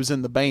before he was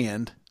in the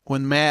band,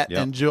 when Matt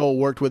and Joel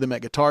worked with him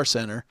at Guitar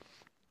Center,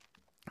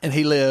 and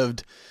he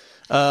lived,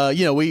 I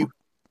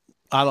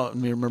don't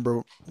even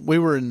remember, we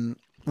were in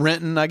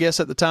Renton, I guess,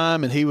 at the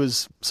time, and he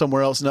was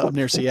somewhere else up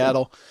near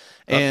Seattle.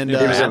 And he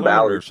was in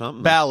Ballard or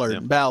something.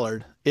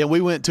 Ballard. And we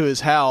went to his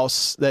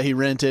house that he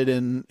rented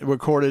and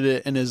recorded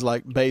it in his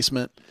like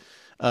basement.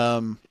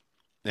 And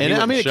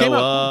I mean, it came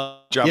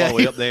up, drive all the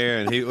way up there,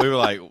 and we were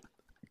like,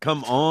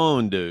 "Come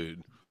on,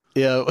 dude."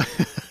 Yeah,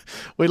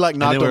 we like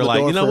knocked on the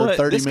door you know for what?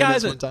 30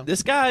 minutes one time.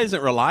 This guy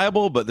isn't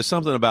reliable, but there's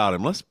something about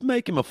him. Let's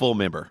make him a full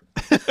member.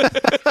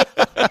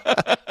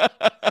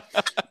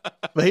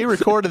 But he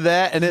recorded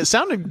that, and it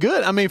sounded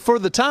good. I mean, for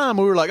the time,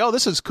 we were like, "Oh,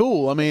 this is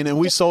cool." I mean, and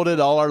we sold it at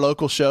all our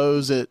local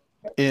shows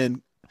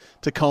in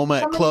Tacoma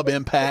at Club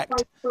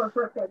Impact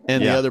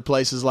and the other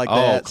places like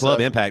that. Club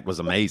Impact was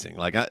amazing.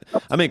 Like I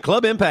mean,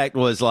 Club Impact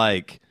was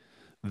like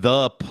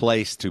the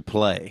place to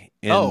play.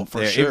 And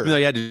for sure. Even though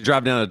you had to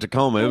drive down to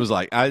Tacoma, it was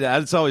like I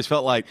just always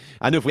felt like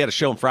I knew if we had a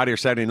show on Friday or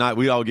Saturday night,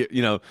 we'd all get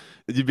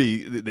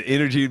the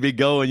energy would be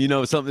going.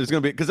 Something was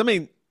going to be, because I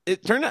mean,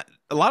 it turned out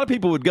a lot of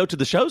people would go to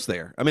the shows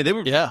there. I mean, it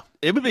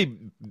would be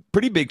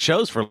pretty big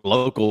shows for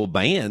local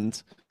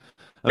bands.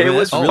 I mean, it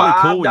was really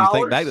 $5 cool when you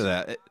think back to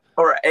that.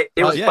 Or it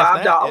was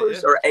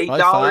 $5 or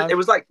 $8. It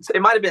was like,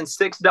 it might have been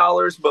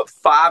 $6, but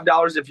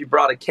 $5 if you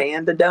brought a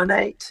can to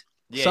donate.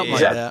 Something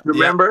like that.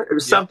 Remember, it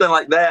was something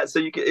like that. So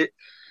you could,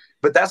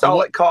 but that's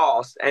all it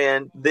cost.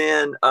 And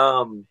then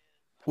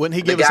wouldn't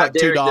he give us like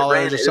 $2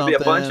 or something? It'd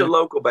be a bunch of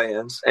local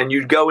bands, and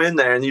you'd go in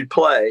there and you'd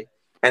play.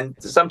 And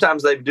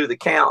sometimes they'd do the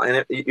count,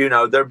 and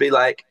there'd be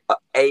like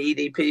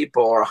 80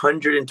 people or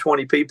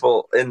 120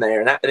 people in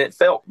there, and it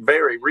felt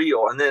very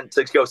real. And then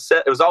to go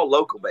set, it was all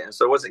local bands,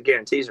 so it wasn't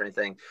guarantees or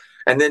anything.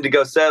 And then to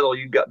go settle,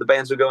 the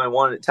bands would go in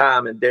one at a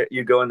time, and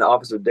you go in the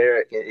office with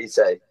Derek, and he'd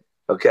say,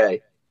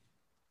 "Okay,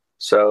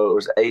 so it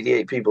was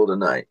 88 people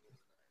tonight.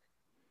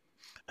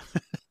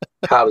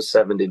 How does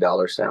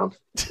 $70 sound?"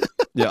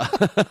 Yeah,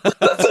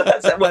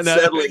 that's what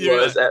settling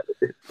was.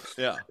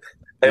 Yeah,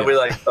 and we're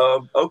like,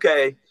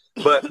 okay.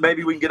 But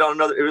maybe we can get on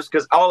another. It was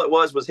because all it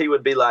was he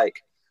would be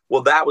like,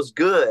 "Well, that was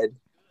good.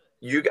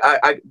 You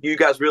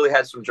guys really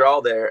had some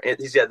draw there." And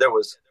he said there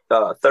was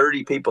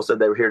 30 people said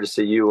they were here to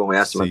see you when we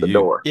asked them at the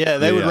door. Yeah,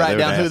 they would write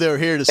down who they were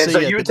here to see. And so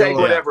you would take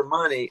whatever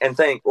money and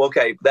think, well,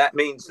 okay, that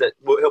means that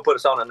he'll put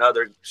us on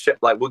another ship.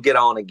 Like we'll get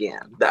on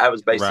again. That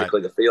was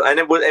basically the feel, and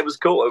it was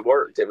cool. It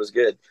worked. It was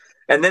good.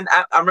 And then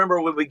I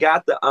remember when we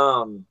got the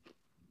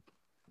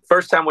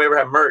first time we ever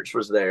had merch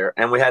was there,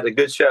 and we had a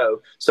good show.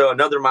 So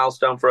another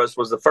milestone for us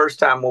was the first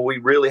time when we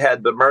really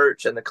had the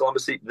merch and the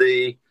Columbus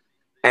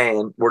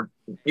and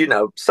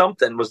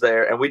something was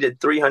there, and we did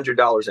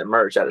 $300 in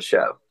merch at a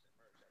show.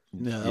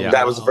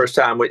 That was the first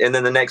time. And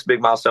then the next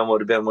big milestone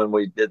would have been when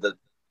we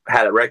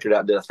had a record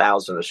out, did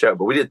 1,000 a show.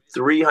 But we did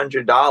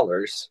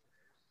 $300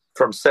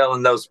 from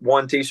selling those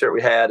one T-shirt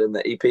we had and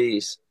the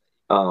EPs,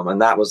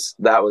 and that was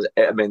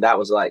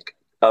like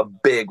a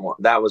big one.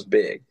 That was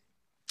big.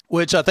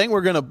 Which I think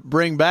we're going to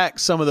bring back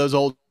some of those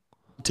old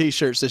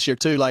T-shirts this year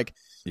too. Like,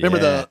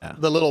 remember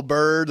the little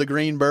bird, the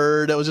green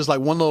bird? That was just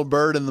like one little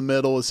bird in the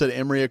middle. It said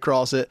Emery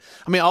across it.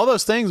 I mean, all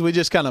those things we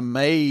just kind of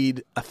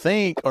made, I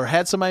think, or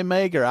had somebody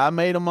make, or I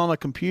made them on a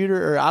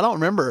computer, or I don't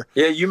remember.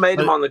 Yeah, you made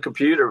them on the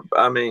computer.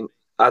 I mean,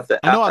 I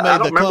know I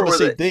made the Columbus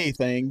CD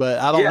thing, but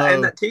I don't know. Yeah,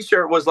 and the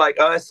T-shirt was like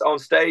us on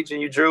stage, and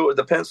you drew it with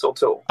the pencil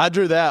tool. I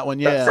drew that one.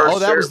 Yeah.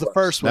 That was the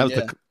first one.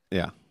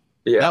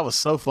 Yeah, that was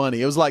so funny.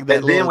 It was like that.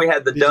 And then we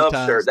had the Dove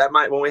shirt.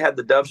 When we had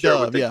the Dove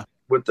shirt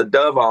with the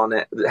dove on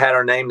it, that had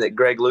our name that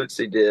Greg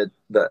Lutzy did.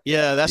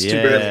 That's too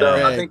bad.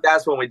 I think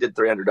that's when we did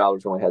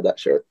 $300 when we had that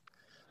shirt.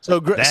 So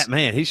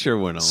he sure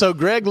went on. So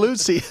Greg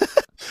Lutzy,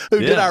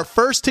 who did our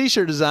first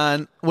T-shirt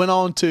design, went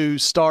on to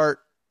start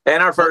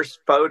and our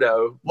first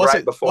photo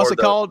before. What's it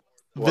called?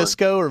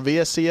 Visco or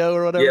VSCO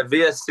or whatever. Yeah,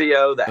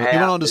 VSCO. He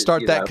went on to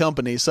start that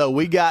company. So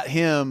we got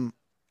him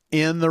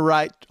on the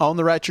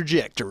right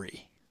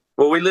trajectory.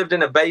 Well, we lived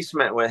in a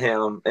basement with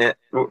him, and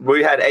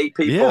we had 8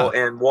 people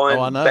in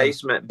one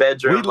basement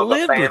bedroom of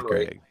a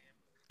family.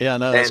 Yeah, I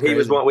know. And he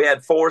was one. We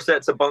had 4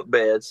 sets of bunk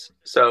beds,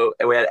 so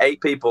we had 8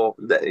 people.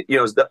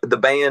 It was the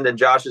band and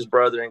Josh's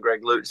brother and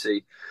Greg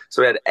Lutzy.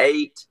 So we had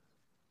 8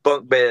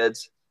 bunk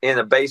beds in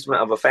a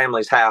basement of a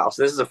family's house.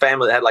 This is a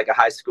family that had like a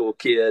high school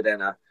kid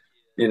and a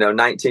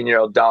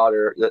 19-year-old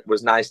daughter that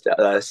was nice to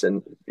us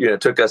and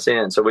took us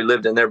in. So we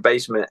lived in their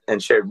basement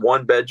and shared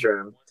one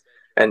bedroom.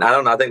 And I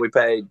don't know, I think we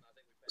paid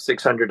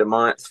 $600 a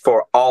month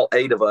for all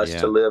 8 of us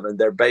to live in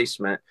their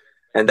basement.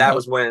 And that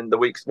was when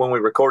we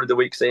recorded the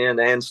Weeks In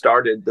and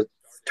started the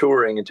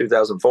touring in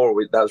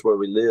 2004. That was where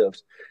we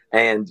lived.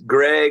 And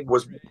Greg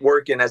was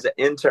working as an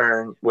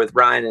intern with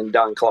Ryan and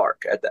Don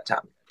Clark at that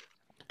time.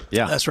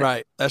 Yeah, that's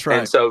right. That's right.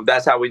 And so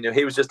that's how we knew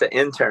he was just an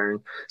intern.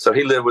 So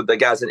he lived with the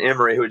guys in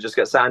Emory who had just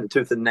got signed to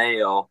Tooth and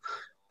Nail,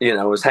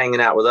 was hanging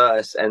out with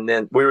us. And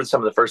then we were some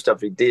of the first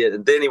stuff he did.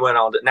 And then he went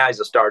on now he's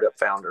a startup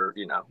founder,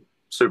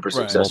 super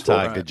successful.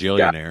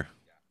 Multi-gajillionaire.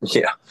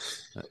 Yeah.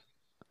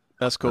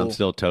 That's cool. I'm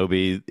still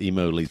Toby,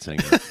 emo lead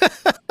singer.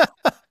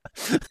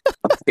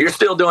 You're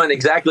still doing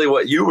exactly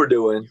what you were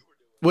doing.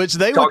 Which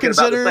they would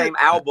consider about the same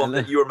album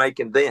that you were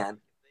making then.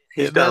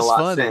 He's done a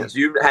lot since.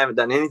 You haven't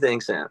done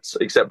anything since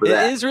except for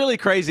that. It is really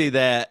crazy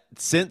that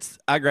since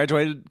I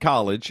graduated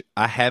college,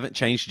 I haven't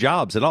changed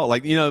jobs at all.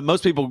 Like,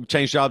 most people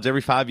change jobs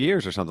every 5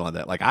 years or something like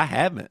that. Like, I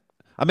haven't.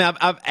 I mean,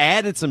 I've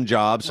added some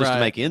jobs just to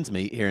make ends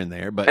meet here and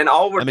there, but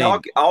all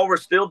we're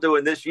still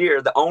doing this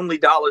year, the only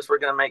dollars we're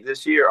going to make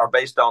this year are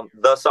based on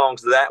the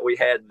songs that we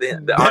had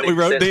then that we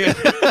wrote then.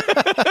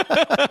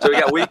 So we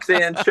got Weeks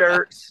In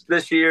shirts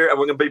this year, and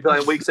we're going to be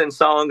playing Weeks In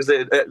songs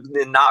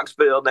in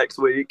Knoxville next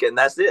week, and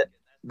that's it.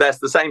 That's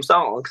the same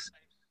songs,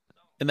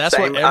 and that's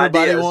what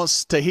everybody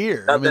wants to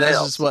hear. I mean, that's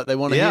just what they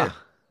want to hear.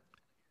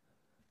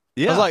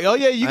 Yeah, I was like, oh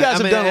yeah, you guys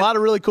have done a lot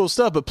of really cool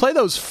stuff, but play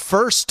those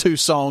first 2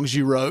 songs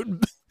you wrote.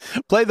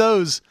 Play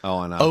those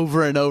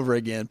over and over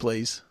again,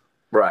 please.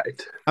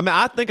 Right. I mean,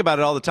 I think about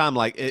it all the time.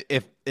 Like,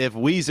 if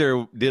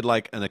Weezer did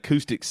like an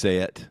acoustic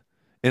set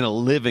in a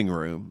living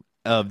room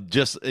of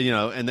just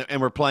and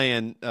we're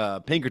playing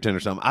Pinkerton or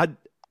something,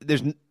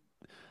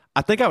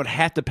 I think I would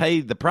have to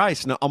pay the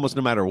price almost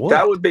no matter what.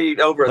 That would be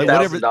over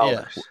 $1,000.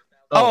 Yeah.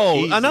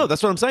 Oh, I know.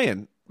 That's what I'm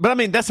saying. But I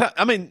mean, that's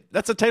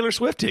a Taylor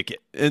Swift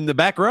ticket in the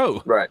back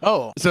row. Right.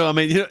 Oh. So I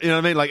mean, you know what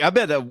I mean? Like, I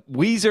bet a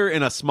Weezer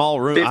in a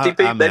small room. 50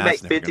 people, they make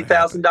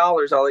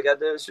 $50,000. All they got to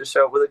do is just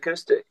show up with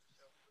acoustic.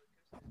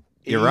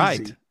 You're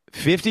right.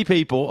 50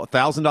 people,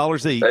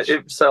 $1,000 each.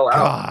 It sell out.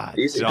 God,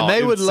 easy. And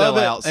they would love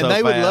it. And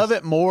they would love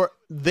it more.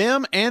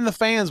 Them and the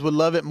fans would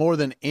love it more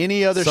than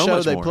any other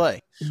show they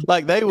play.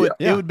 Like, they would.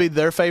 It would be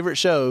their favorite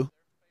show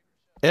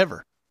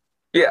ever.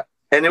 Yeah.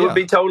 And it would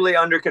be totally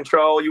under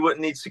control. You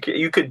wouldn't need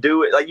security. You could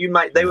do it. Like,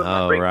 they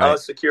would bring a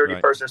security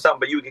person or something,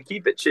 but you could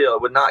keep it chill.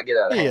 It would not get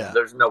out of hand.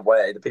 There's no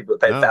way the people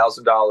that pay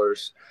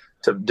 $1,000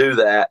 to do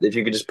that, if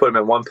you could just put them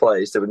in one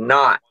place, they would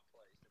not.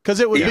 Because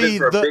it would be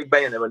for a big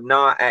band, they would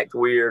not act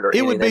weird or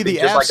anything. It would be the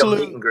just absolute like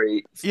a meet and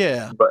greet.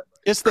 Yeah, but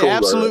it's the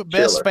absolute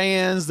best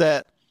fans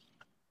that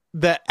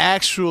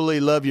actually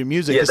love your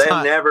music.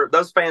 Yeah,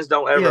 those fans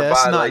don't ever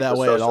violate the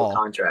social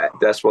contract.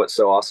 That's what's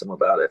so awesome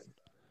about it.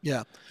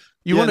 Yeah,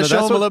 you want to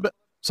show them a little bit.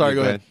 Sorry,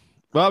 go ahead.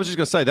 Well, I was just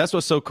going to say, that's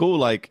what's so cool.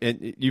 Like,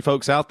 you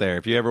folks out there,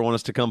 if you ever want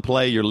us to come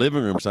play your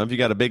living room or something, if you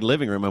got a big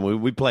living room,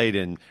 and we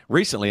played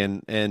recently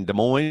in Des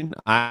Moines,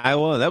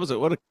 Iowa. That was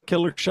what a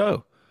killer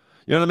show.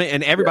 You know what I mean?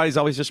 And everybody's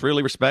always just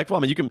really respectful. I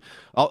mean, you can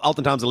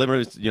oftentimes the living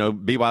room is,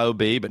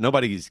 BYOB, but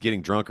nobody's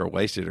getting drunk or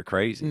wasted or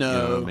crazy. No. You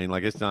know what I mean?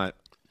 Like, it's not.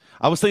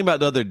 I was thinking about it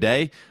the other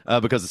day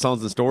because of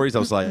Songs and Stories. I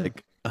was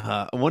like,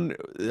 I wonder,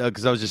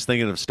 because I was just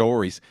thinking of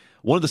stories.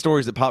 One of the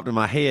stories that popped in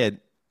my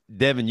head,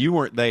 Devin, you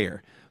weren't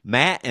there.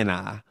 Matt and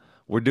I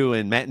were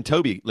doing Matt and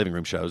Toby living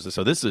room shows.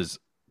 So this is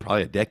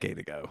probably a decade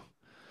ago.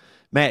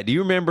 Matt, do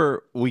you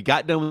remember we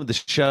got done with the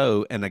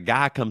show and a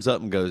guy comes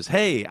up and goes,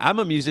 "Hey, I'm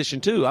a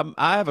musician too.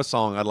 I have a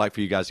song I'd like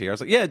for you guys to hear." I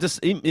was like, "Yeah,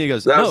 just," he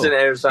goes, "That was in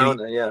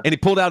Arizona, yeah." And he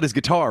pulled out his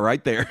guitar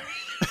right there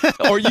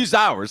or used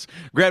ours,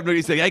 grabbed it.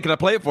 He said, "Hey, can I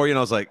play it for you?" And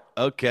I was like,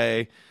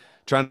 "Okay,"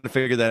 trying to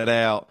figure that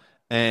out.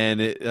 And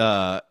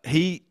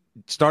he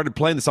started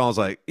playing the song. I was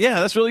like, "Yeah,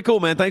 that's really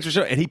cool, man. Thanks for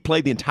showing." And he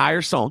played the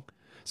entire song.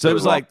 So it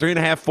was like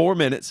 3.5, 4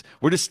 minutes.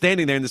 We're just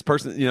standing there in this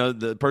person,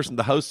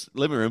 the host's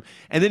living room.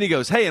 And then he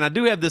goes, "Hey, and I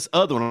do have this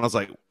other one." And I was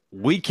like,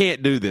 "We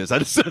can't do this." I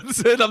just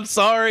said, "I'm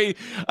sorry.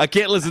 I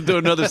can't listen to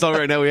another song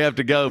right now. We have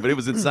to go." But it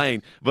was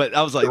insane. But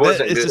I was like,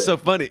 it's just so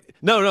funny.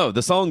 No,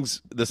 the song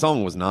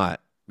was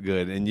not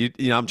good. And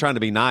I'm trying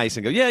to be nice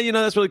and go, "Yeah,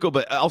 that's really cool."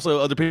 But also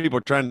other people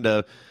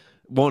are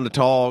wanting to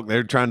talk.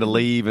 They're trying to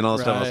leave and all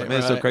that stuff. I was like, man,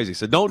 it's so crazy.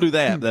 So don't do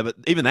that. But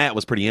even that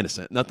was pretty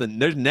innocent. Nothing.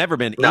 There's never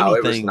been anything.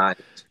 It was nice.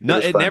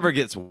 It never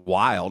gets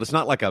wild. It's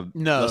not like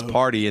let's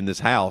party in this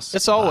house.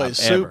 It's always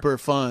super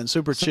fun,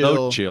 super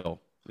chill. So chill.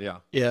 Yeah.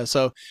 Yeah.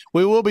 So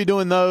we will be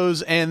doing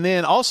those. And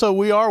then also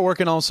we are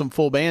working on some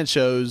full band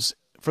shows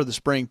for the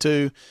spring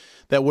too,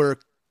 that we're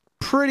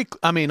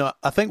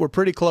I think we're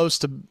pretty close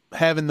to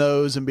having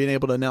those and being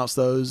able to announce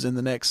those in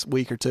the next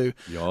week or two.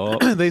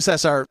 Yup. At least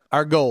that's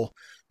our goal.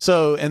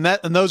 So, and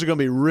those are going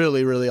to be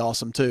really, really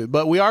awesome too.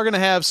 But we are going to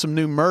have some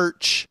new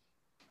merch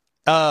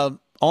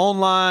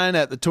online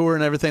at the tour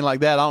and everything like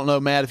that. I don't know,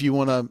 Matt, if you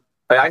want to.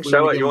 Hey, I can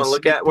show it. You want to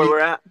look at where we're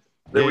at?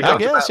 That we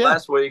talked about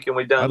last week, and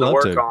we've done the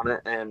work on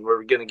it, and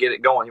we're going to get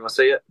it going. You want to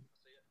see it?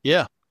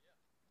 Yeah.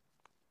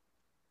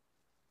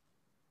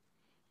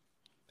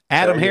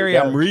 Adam Harry,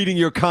 I'm reading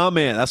your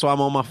comment. That's why I'm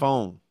on my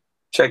phone.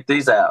 Check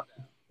these out.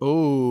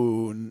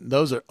 Oh,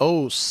 those are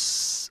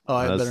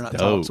I better not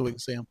talk so we can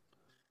see them.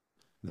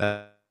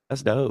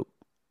 That's dope.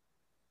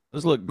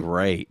 Those look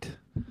great.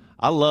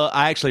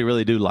 I actually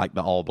really do like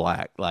the all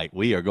black. Like,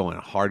 we are going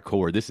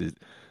hardcore. This is,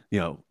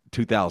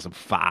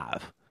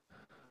 2005.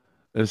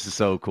 This is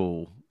so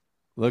cool.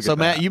 Look so at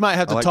Matt, that. you might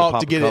have to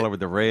talk to get color with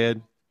the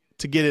red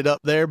to get it up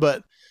there.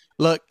 But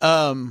look,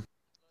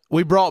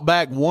 we brought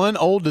back one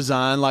old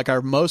design, like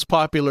our most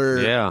popular.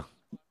 Yeah.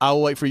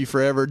 I'll Wait for You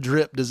Forever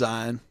drip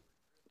design.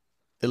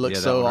 It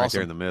looks so awesome right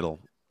there in the middle.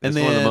 And it's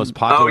then, one of the most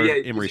popular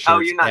Emery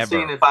shirts you're not ever.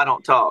 seeing if I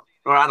don't talk,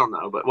 or I don't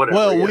know, but whatever.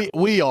 Well,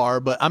 we are,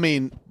 but I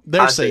mean,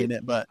 they're seeing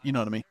it, but you know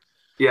what I mean.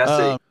 Yeah, I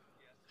see.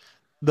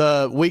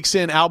 The Weeks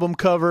In album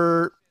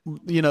cover,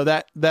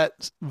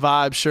 that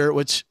vibe shirt,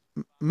 which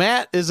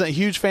Matt isn't a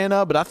huge fan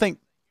of, but I think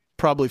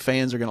probably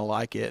fans are going to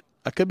like it.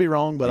 I could be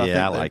wrong, but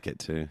I like it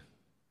too.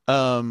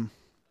 And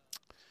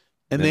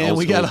then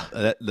we got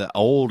the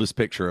oldest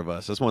picture of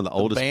us. That's one of the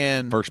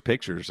oldest first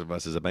pictures of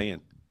us as a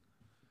band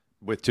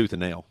with Tooth and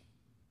Nail.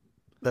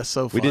 That's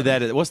so funny. We did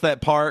that at what's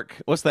that park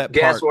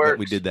that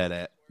we did that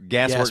at?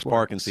 Gasworks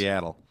Park in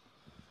Seattle.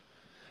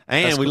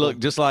 And we looked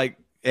just like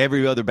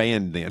every other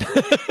band then.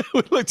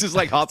 We looked just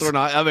like Hawthorne.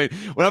 I mean,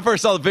 when I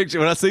first saw the picture,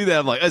 when I see that,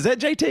 I'm like, is that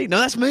JT? No,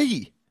 that's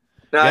me.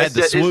 No, it's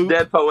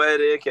Dead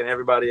Poetic and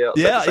everybody else.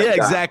 Yeah,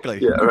 exactly.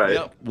 Yeah, right.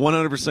 Yep,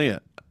 100%.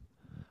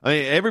 I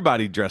mean,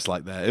 everybody dressed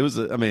like that. It was,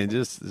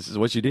 this is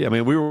what you did. I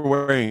mean, we were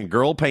wearing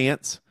girl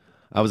pants.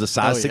 I was a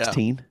size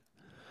 16.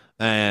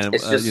 And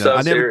it's just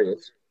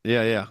serious.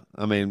 Yeah.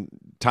 I mean,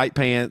 tight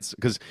pants,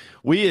 because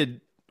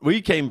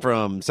we came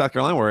from South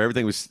Carolina where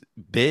everything was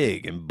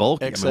big and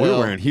bulky. XL. I mean, we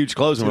were wearing huge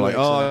clothes, and we're like,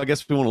 XL. I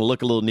guess we want to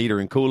look a little neater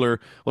and cooler.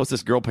 What's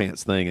this girl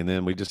pants thing? And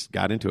then we just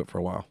got into it for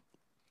a while.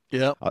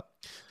 Yeah.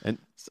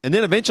 And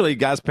then eventually,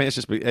 guys' pants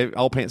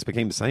all pants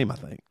became the same. I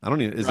think. I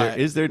don't even.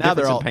 Is there now difference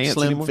they're all in pants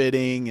slim anymore?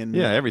 fitting and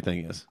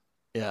everything is.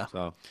 Yeah.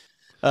 So.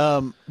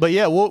 But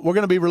yeah, we're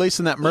going to be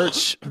releasing that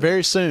merch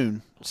very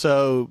soon.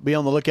 So be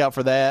on the lookout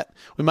for that.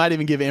 We might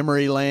even give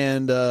Emery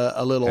Land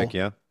a little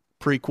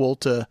prequel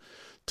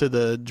to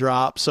the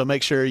drop. So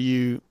make sure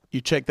you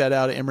check that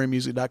out at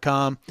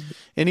emerymusic.com.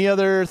 Any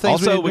other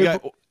things? Also,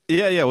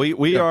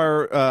 we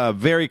are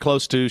very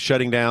close to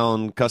shutting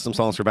down custom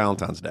songs for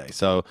Valentine's Day.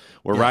 So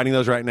we're writing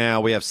those right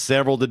now. We have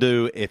several to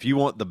do. If you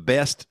want the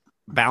best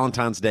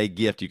Valentine's Day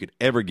gift you could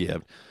ever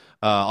give,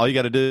 all you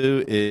got to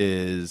do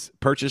is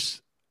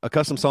purchase a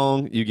custom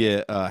song. You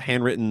get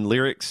handwritten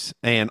lyrics,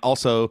 and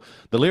also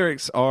the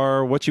lyrics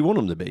are what you want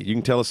them to be. You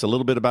can tell us a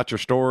little bit about your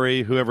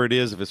story, whoever it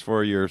is, if it's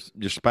for your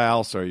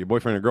spouse or your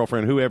boyfriend or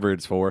girlfriend, whoever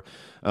it's for.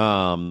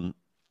 I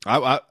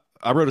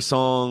wrote a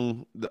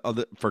song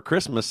for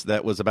Christmas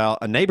that was about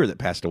a neighbor that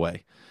passed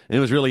away, and it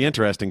was really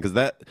interesting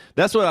because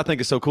that's what I think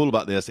is so cool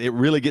about this. It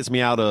really gets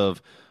me out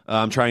of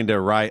I'm trying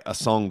to write a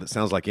song that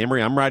sounds like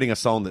Emery. I'm writing a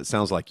song that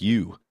sounds like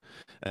you.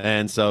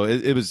 And so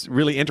it was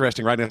really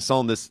interesting writing a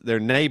song. Their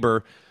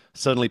neighbor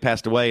suddenly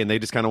passed away, and they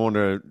just kind of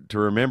wanted to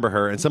remember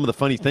her and some of the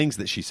funny things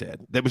that she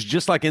said. That was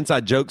just like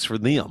inside jokes for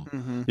them.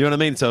 Mm-hmm. You know what I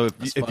mean? So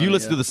if you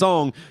listen to the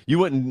song, you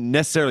wouldn't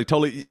necessarily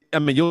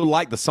you'll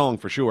like the song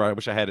for sure. I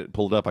wish I had it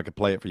pulled up. I could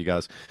play it for you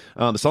guys.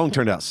 The song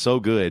turned out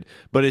so good,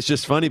 but it's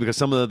just funny because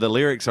some of the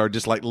lyrics are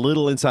just like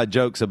little inside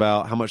jokes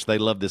about how much they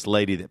love this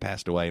lady that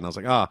passed away. And I was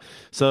like,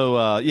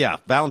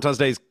 Valentine's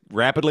Day is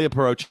rapidly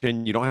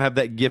approaching. You don't have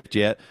that gift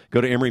yet. Go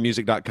to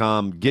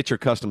emerymusic.com, get your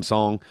custom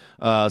song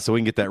so we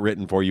can get that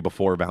written for you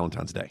before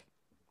Valentine's Day.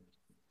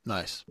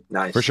 Nice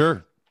for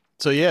sure.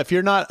 So yeah, if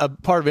you're not a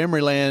part of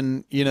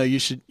Emeryland,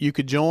 you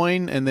could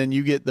join, and then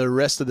you get the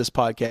rest of this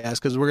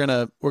podcast, because we're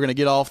gonna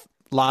get off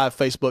live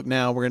Facebook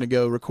now. We're gonna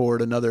go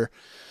record another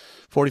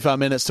 45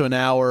 minutes to an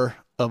hour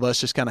of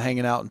us just kind of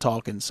hanging out and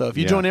talking. So if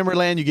you join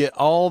Emeryland, you get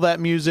all that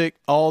music,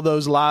 all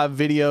those live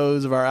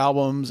videos of our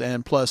albums,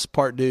 and plus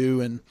part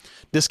due and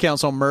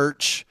discounts on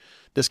merch,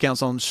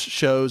 discounts on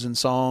shows and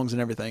songs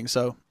and everything.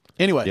 So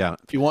anyway,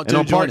 if you want to,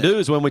 and on part due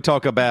is when we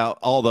talk about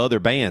all the other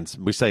bands.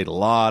 We say a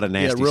lot of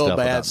nasty real stuff,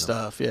 bad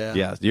stuff.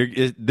 Yeah.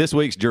 This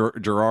week's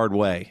Gerard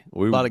Way.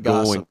 We were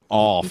going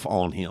off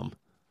on him.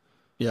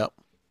 Yep.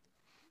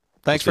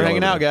 Thanks for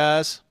hanging out,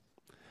 guys.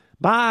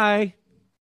 Bye.